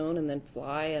of its own and then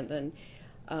fly, and then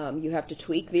you have to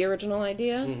tweak the original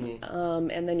idea,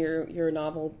 and then your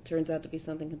novel turns out to be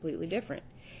something completely different.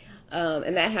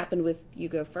 And that happened with You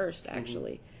Go First,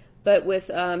 actually. But with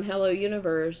Hello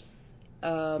Universe,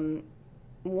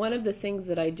 one of the things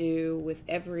that I do with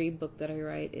every book that I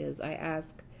write is I ask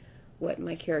what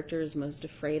my character is most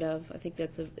afraid of. I think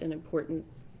that's an important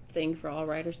thing for all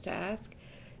writers to ask,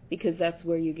 because that's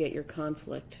where you get your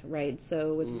conflict, right?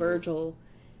 So with Virgil,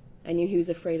 I knew he was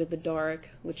afraid of the dark,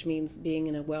 which means being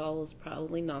in a well is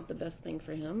probably not the best thing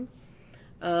for him.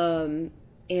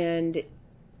 And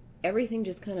everything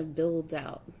just kind of builds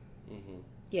out.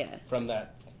 Yeah. From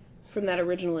that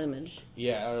original image.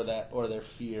 Yeah, or their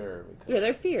fear. Yeah,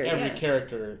 their fear. Every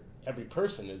character, every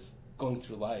person is going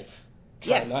through life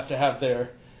trying not to have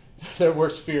their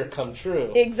worst fear come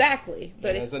true. Exactly.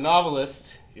 But as a novelist,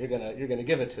 you're gonna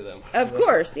give it to them. Of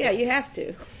course, yeah, you have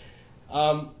to.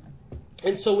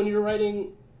 And so when you were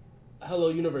writing Hello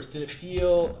Universe, did it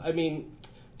feel? I mean,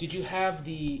 did you have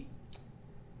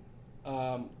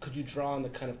could you draw on the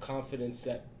kind of confidence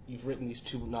that you've written these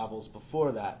 2 novels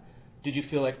before that? Did you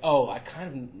feel like, oh, I kind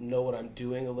of know what I'm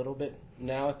doing a little bit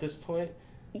now at this point?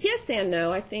 Yes and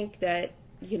no. I think that,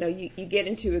 you get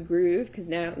into a groove because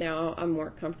now I'm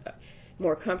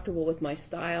more comfortable with my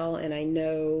style, and I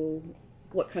know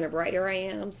what kind of writer I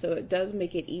am, so it does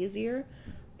make it easier.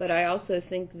 But I also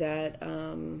think that,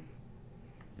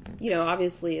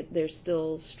 obviously there's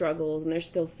still struggles and there's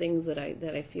still things that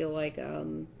I feel like,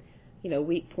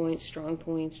 weak points, strong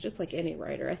points, just like any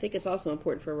writer. I think it's also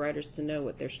important for writers to know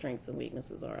what their strengths and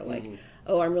weaknesses are. Like,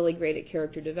 oh, I'm really great at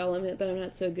character development, but I'm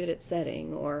not so good at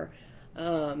setting, or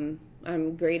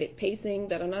I'm great at pacing,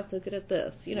 but I'm not so good at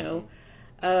this,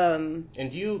 And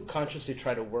do you consciously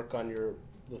try to work on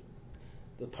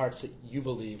the parts that you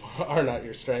believe are not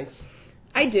your strengths?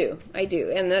 I do,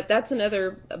 and that's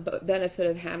another benefit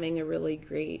of having a really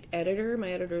great editor.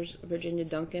 My editor's Virginia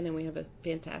Duncan, and we have a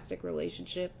fantastic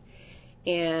relationship.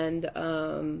 And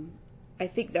I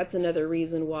think that's another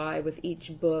reason why with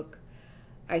each book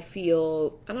I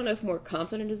feel, I don't know if more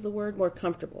confident is the word, more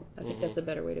comfortable. I think that's a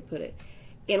better way to put it.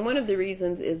 And one of the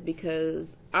reasons is because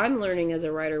I'm learning as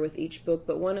a writer with each book,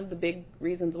 but one of the big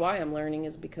reasons why I'm learning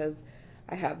is because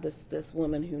I have this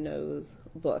woman who knows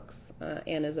books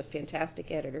and is a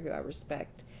fantastic editor who I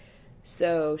respect.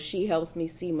 So she helps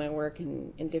me see my work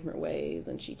in different ways,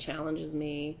 and she challenges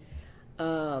me.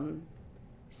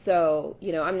 So,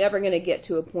 I'm never going to get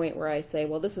to a point where I say,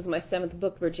 well, this is my 7th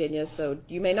book, Virginia, so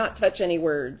you may not touch any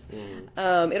words.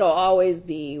 It'll always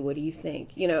be, what do you think?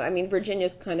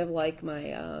 Virginia's kind of like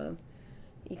my,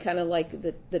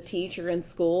 the teacher in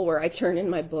school where I turn in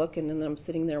my book and then I'm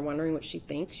sitting there wondering what she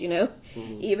thinks,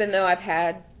 even though I've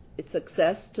had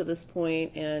success to this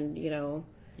point, and, You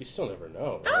still never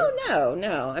know, right? Oh,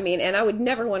 no. And I would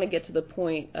never want to get to the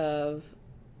point of,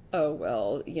 oh,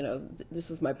 well, this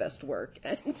is my best work.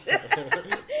 And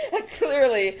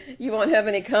clearly you won't have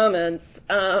any comments.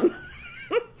 Well,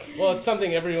 it's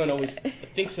something everyone always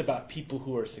thinks about people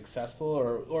who are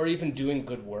successful or even doing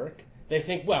good work. They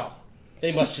think, well,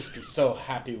 they must just be so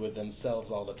happy with themselves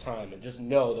all the time and just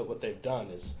know that what they've done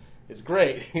is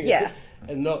great. Yeah.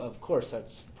 And no, of course,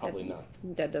 that's probably not.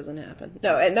 That doesn't happen.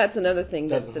 No, and that's another thing.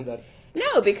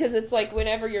 No, because it's like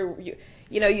whenever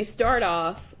you start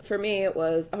off, for me it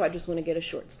was, I just want to get a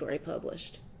short story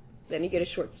published. Then you get a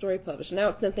short story published. Now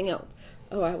it's something else.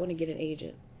 Oh, I want to get an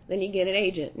agent. Then you get an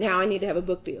agent. Now I need to have a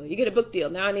book deal. You get a book deal.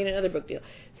 Now I need another book deal.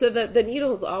 So the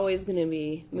needle is always going to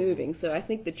be moving. So I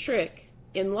think the trick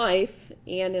in life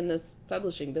and in this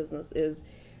publishing business is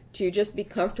to just be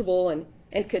comfortable and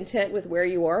content with where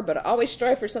you are, but always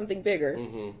strive for something bigger.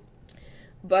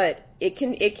 But it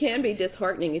can be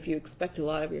disheartening if you expect a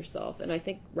lot of yourself, and I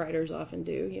think writers often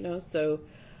do, So,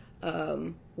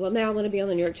 well, now I'm going to be on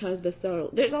the New York Times bestseller.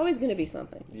 There's always going to be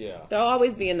something. Yeah. There'll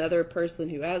always be another person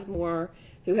who has more,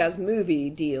 who has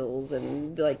movie deals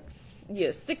and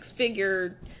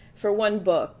 6-figure for one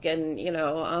book, and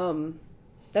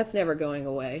that's never going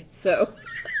away. So.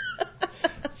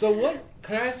 So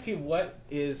can I ask you what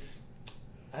is?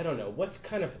 I don't know. What's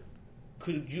kind of?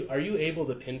 Are you able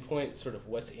to pinpoint sort of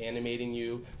what's animating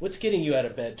you? What's getting you out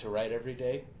of bed to write every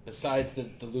day, besides the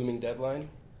looming deadline?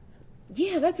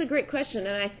 Yeah, that's a great question,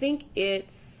 and I think it's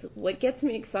what gets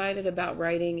me excited about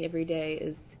writing every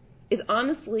day is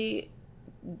honestly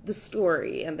the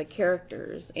story and the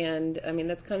characters, and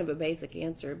that's kind of a basic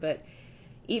answer, but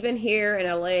even here in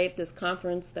LA at this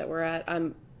conference that we're at,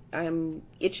 I'm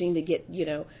itching to get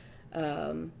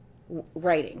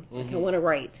writing. Like I want to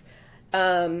write.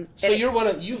 So you're one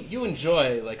of you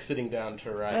enjoy sitting down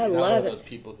to write. I love one of it. those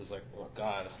people who's like, oh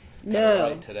God,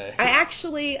 no. Write today.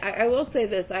 I will say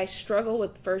this: I struggle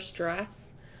with first drafts.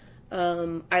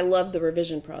 I love the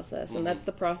revision process, and that's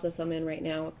the process I'm in right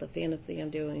now with the fantasy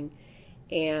I'm doing.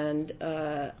 And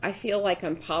I feel like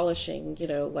I'm polishing,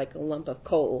 like a lump of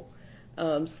coal,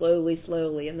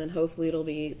 slowly, and then hopefully it'll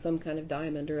be some kind of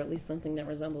diamond, or at least something that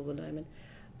resembles a diamond.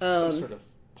 Some sort of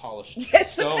polished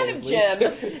yes, stone, some kind of gem.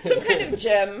 Some kind of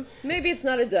gem. Maybe it's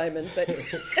not a diamond, but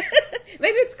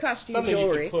maybe it's costume something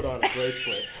jewelry. You could put on a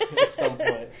bracelet at some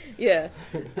point. Yeah.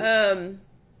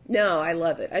 No, I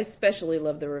love it. I especially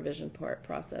love the revision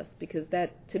process, because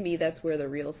to me, that's where the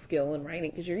real skill in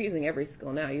writing, because you're using every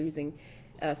skill now. You're using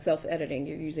self-editing,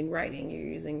 you're using writing, you're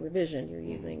using revision, you're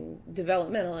using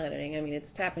developmental editing. It's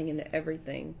tapping into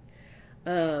everything.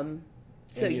 And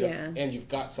you've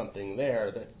got something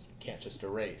there that you can't just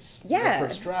erase. Yeah. In the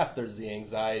first draft, there's the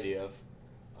anxiety of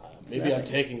maybe I'm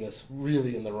taking this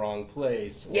really in the wrong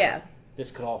place. Or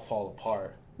this could all fall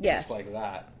apart. Yes. Just like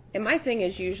that. And my thing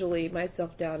is usually, my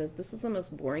self-doubt is, this is the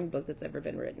most boring book that's ever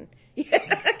been written.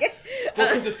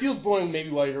 Well, because it feels boring maybe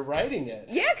while you're writing it.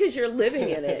 Yeah, because you're living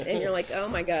in it, and you're like, oh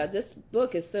my God, this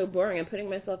book is so boring. I'm putting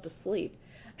myself to sleep.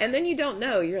 And then you don't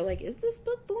know. You're like, is this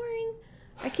book boring?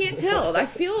 I can't tell.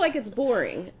 I feel like it's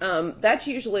boring. That's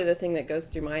usually the thing that goes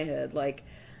through my head. Like,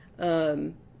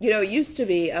 it used to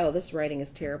be, oh, this writing is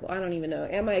terrible. I don't even know.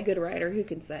 Am I a good writer? Who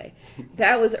can say?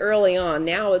 That was early on.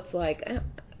 Now it's like,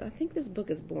 I think this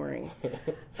book is boring.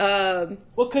 Well,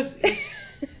 because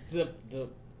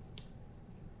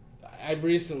I've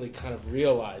recently kind of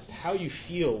realized how you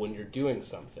feel when you're doing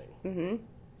something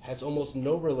has almost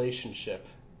no relationship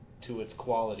to its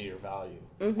quality or value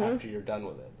after you're done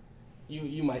with it.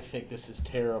 You might think this is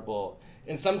terrible,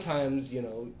 and sometimes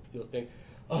you'll think,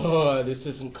 oh, this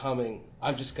isn't coming.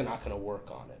 I'm just not going to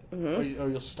work on it, or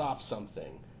you'll stop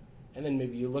something, and then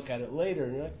maybe you look at it later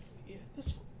and you're like, yeah,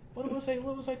 what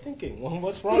was I thinking? Well,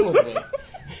 what's wrong with me?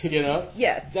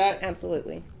 Yes, that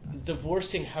absolutely.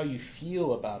 Divorcing how you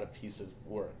feel about a piece of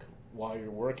work while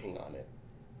you're working on it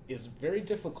is very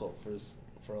difficult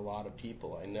for a lot of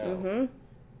people I know,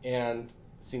 and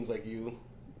it seems like you.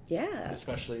 Yeah.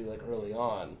 Especially like early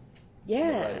on.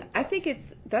 Yeah. I think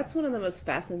that's one of the most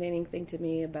fascinating thing to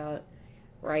me about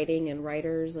writing and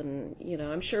writers, and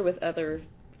I'm sure with other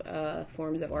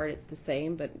forms of art it's the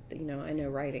same, but I know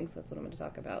writing, so that's what I'm going to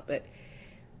talk about. But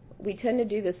we tend to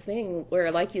do this thing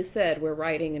where, like you said, we're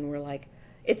writing and we're like,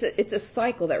 it's a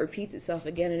cycle that repeats itself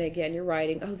again and again. You're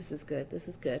writing, oh, this is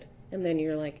good, and then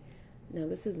you're like, no,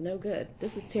 this is no good.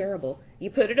 This is terrible. You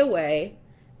put it away.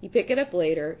 You pick it up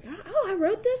later. Oh, I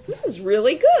wrote this? This is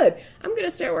really good. I'm going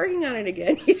to start working on it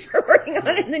again. You start working on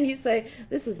it, and then you say,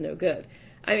 this is no good.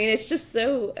 I mean, it's just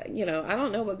so, I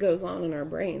don't know what goes on in our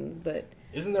brains, but...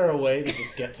 Isn't there a way to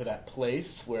just get to that place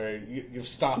where you've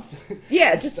stopped?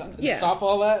 Yeah, Stop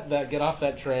all that, get off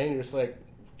that train, you're just like,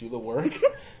 do the work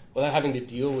without having to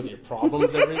deal with your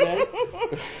problems every day?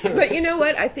 But you know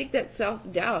what? I think that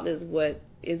self-doubt is what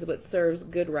serves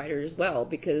good writers well,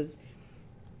 because...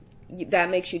 that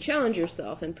makes you challenge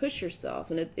yourself and push yourself,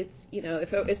 and it's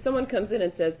if someone comes in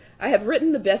and says, I have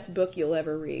written the best book you'll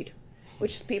ever read,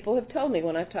 which people have told me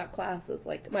when I've taught classes,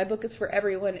 like, my book is for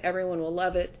everyone will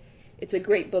love it, it's a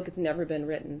great book, it's never been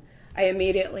written, I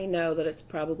immediately know that it's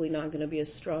probably not going to be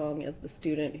as strong as the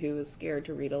student who is scared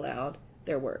to read aloud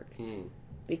their work.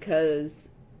 Because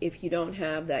if you don't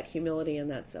have that humility and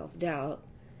that self-doubt,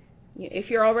 if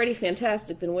you're already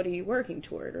fantastic, then what are you working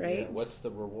toward, right? Yeah, what's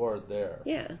the reward there?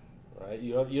 Yeah. Right?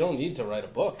 You don't need to write a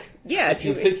book. Yeah, if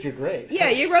you think you're great. Yeah,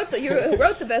 you wrote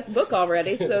the best book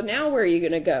already. So now where are you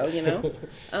going to go?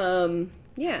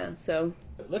 Yeah. So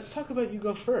let's talk about You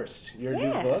Go First. Your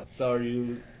new book. So are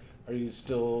you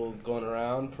still going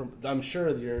around? I'm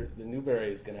sure the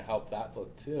Newbery is going to help that book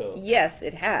too. Yes,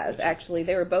 it has. Actually,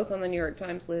 they were both on the New York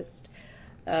Times list.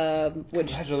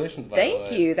 Congratulations, by the way.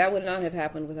 Thank you. That would not have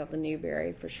happened without the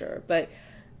Newbery for sure. But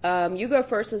You Go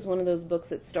First is one of those books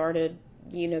that started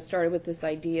with this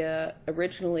idea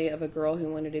originally of a girl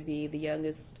who wanted to be the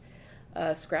youngest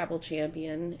Scrabble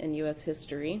champion in U.S.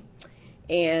 history,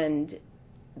 and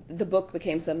the book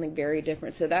became something very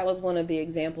different. So that was one of the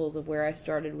examples of where I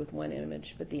started with one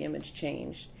image, but the image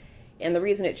changed. And the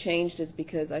reason it changed is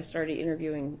because I started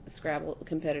interviewing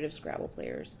competitive Scrabble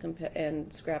players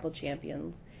and Scrabble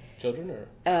champions. Children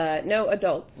or? No,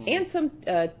 adults. And some,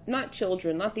 not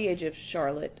children, not the age of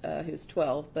Charlotte, who's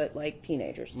 12, but like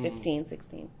teenagers, 15,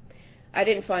 16. I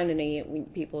didn't find any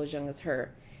people as young as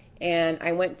her. And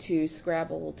I went to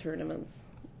Scrabble tournaments.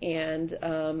 And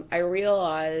I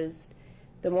realized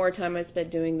the more time I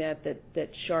spent doing that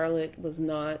Charlotte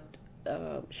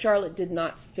did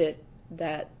not fit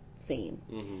that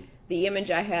scene. The image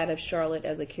I had of Charlotte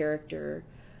as a character,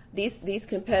 these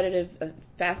competitive,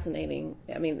 fascinating,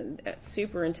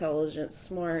 super intelligent,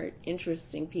 smart,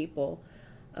 interesting people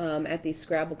at these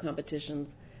Scrabble competitions,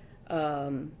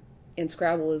 and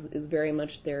Scrabble is very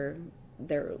much their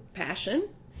passion,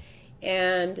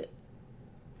 and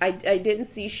I didn't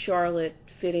see Charlotte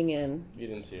fitting in. You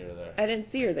didn't see her there. I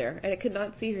didn't see her there. I could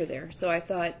not see her there. So I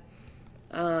thought,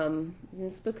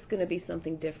 this book's going to be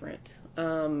something different,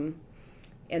 and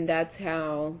that's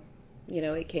how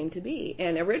it came to be.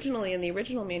 And originally, in the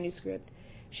original manuscript,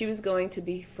 she was going to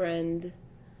befriend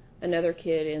another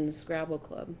kid in the Scrabble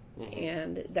club.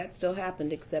 And that still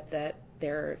happened, except that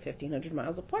they're 1,500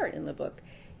 miles apart in the book,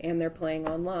 and they're playing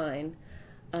online.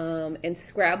 And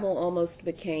Scrabble almost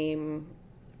became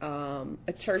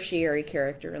a tertiary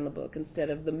character in the book instead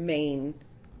of the main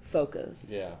focus.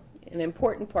 Yeah. An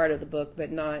important part of the book,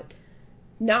 but not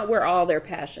where all their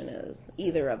passion is,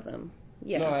 either of them.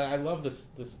 Yeah. No, I love this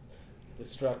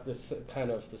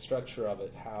kind of the structure of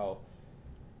it, how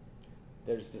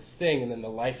there's this thing, and then the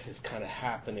life is kind of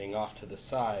happening off to the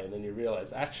side, and then you realize,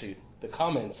 actually, the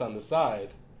comments on the side,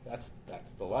 that's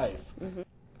the life. Mm-hmm.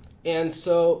 And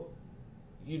so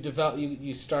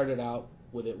you started out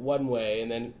with it one way,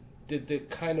 and then did the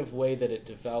kind of way that it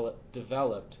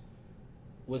developed,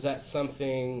 was that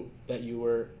something that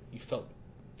you felt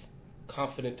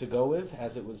confident to go with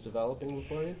as it was developing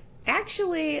for you?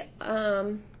 Actually,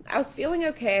 I was feeling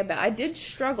okay, but I did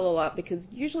struggle a lot because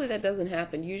usually that doesn't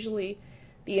happen. Usually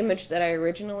the image that I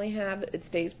originally have, it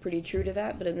stays pretty true to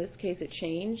that, but in this case it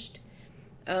changed.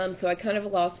 So I kind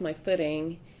of lost my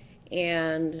footing,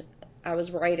 and I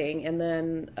was writing, and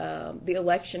then the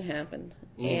election happened,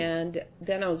 and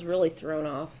then I was really thrown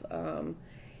off.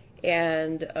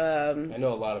 I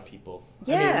know a lot of people.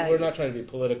 Yeah. I mean, we're not trying to be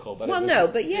political, but it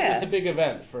was a big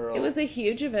event It was a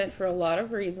huge event for a lot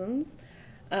of reasons,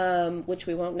 which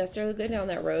we won't necessarily go down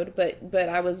that road. But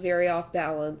I was very off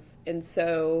balance, and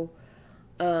so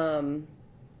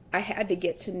I had to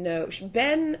get to know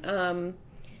Ben.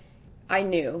 I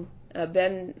knew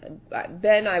Ben.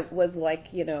 I was like,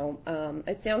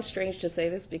 it sounds strange to say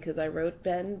this because I wrote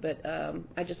Ben, but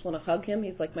I just want to hug him.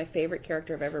 He's like my favorite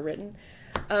character I've ever written.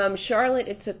 Charlotte,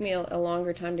 it took me a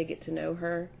longer time to get to know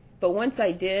her, but once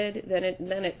I did, then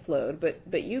it flowed.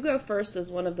 But You Go First is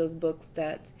one of those books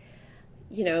that,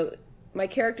 my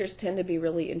characters tend to be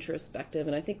really introspective,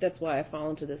 and I think that's why I fall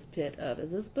into this pit of, is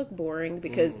this book boring?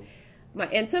 Because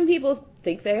and some people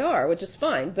think they are, which is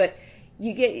fine, but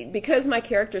because my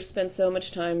characters spend so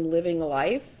much time living a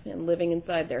life and living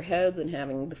inside their heads and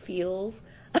having the feels.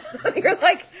 You're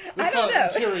like, I don't know.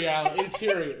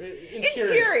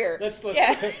 Interior. Let's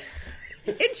yeah.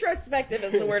 Introspective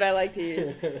is the word I like to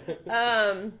use.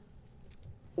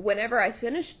 Whenever I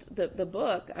finished the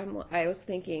book, I was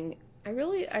thinking, I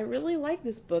really like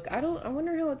this book. I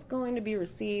wonder how it's going to be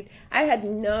received. I had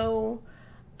no.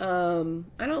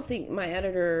 I don't think my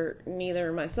editor,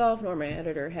 neither myself nor my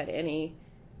editor, had any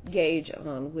gauge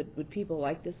on would people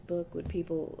like this book? Would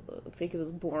people think it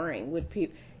was boring? Would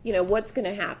people, what's going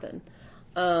to happen?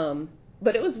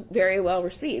 But it was very well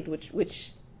received, which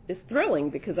is thrilling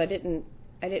because I didn't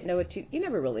know what to. You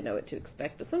never really know what to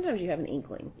expect, but sometimes you have an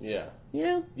inkling. Yeah.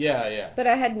 Yeah. But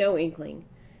I had no inkling,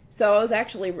 so I was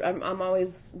actually I'm always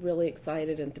really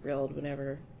excited and thrilled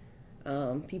whenever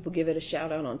people give it a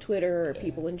shout out on Twitter or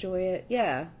people enjoy it.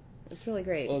 Yeah, it's really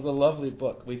great. Well, it's a lovely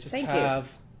book. We just Thank have. You.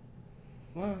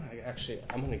 Well,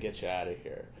 I'm going to get you out of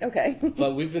here. Okay.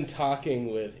 But we've been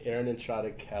talking with Erin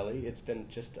Entrada Kelly. It's been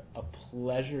just a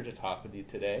pleasure to talk with you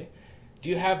today. Do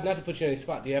you have, not to put you on any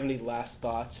spot, do you have any last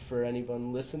thoughts for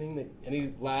anyone listening?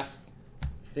 Any last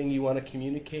thing you want to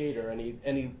communicate, or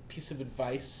any piece of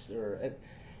advice, or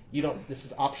this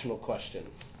is optional question.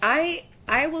 I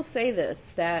will say this,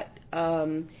 that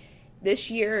this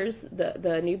year's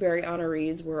the Newbery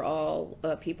honorees were all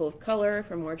people of color,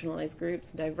 from marginalized groups,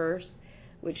 diverse,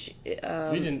 which we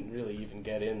didn't really even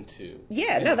get into.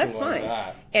 Yeah, no, that's like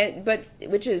fine. But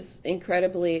which is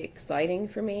incredibly exciting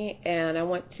for me, and I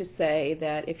want to say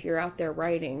that if you're out there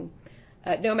writing,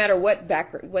 no matter what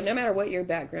your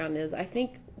background is, I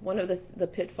think one of the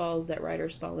pitfalls that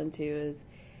writers fall into is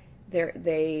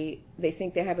they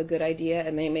think they have a good idea,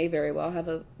 and they may very well have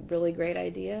a really great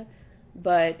idea,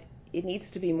 but it needs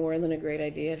to be more than a great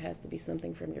idea. It has to be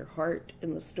something from your heart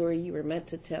and the story you were meant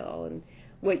to tell and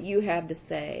what you have to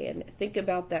say. And think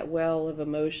about that well of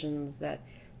emotions, that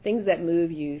things that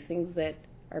move you, things that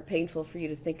are painful for you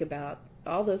to think about,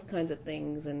 all those kinds of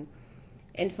things,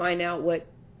 and find out what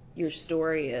your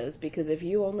story is. Because if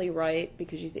you only write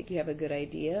because you think you have a good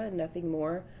idea and nothing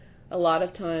more, a lot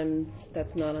of times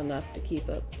that's not enough to keep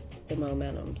up the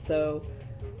momentum. So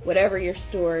whatever your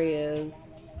story is,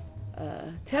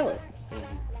 tell it.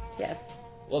 Mm-hmm. Yes.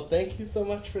 Well, thank you so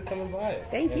much for coming by.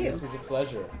 Thank you. This was a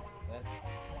pleasure.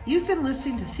 You've been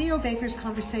listening to Theo Baker's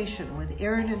conversation with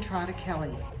Erin Entrada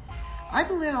Kelly.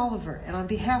 I'm Lynn Oliver, and on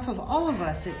behalf of all of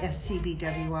us at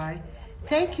SCBWI,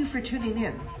 thank you for tuning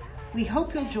in. We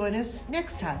hope you'll join us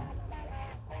next time.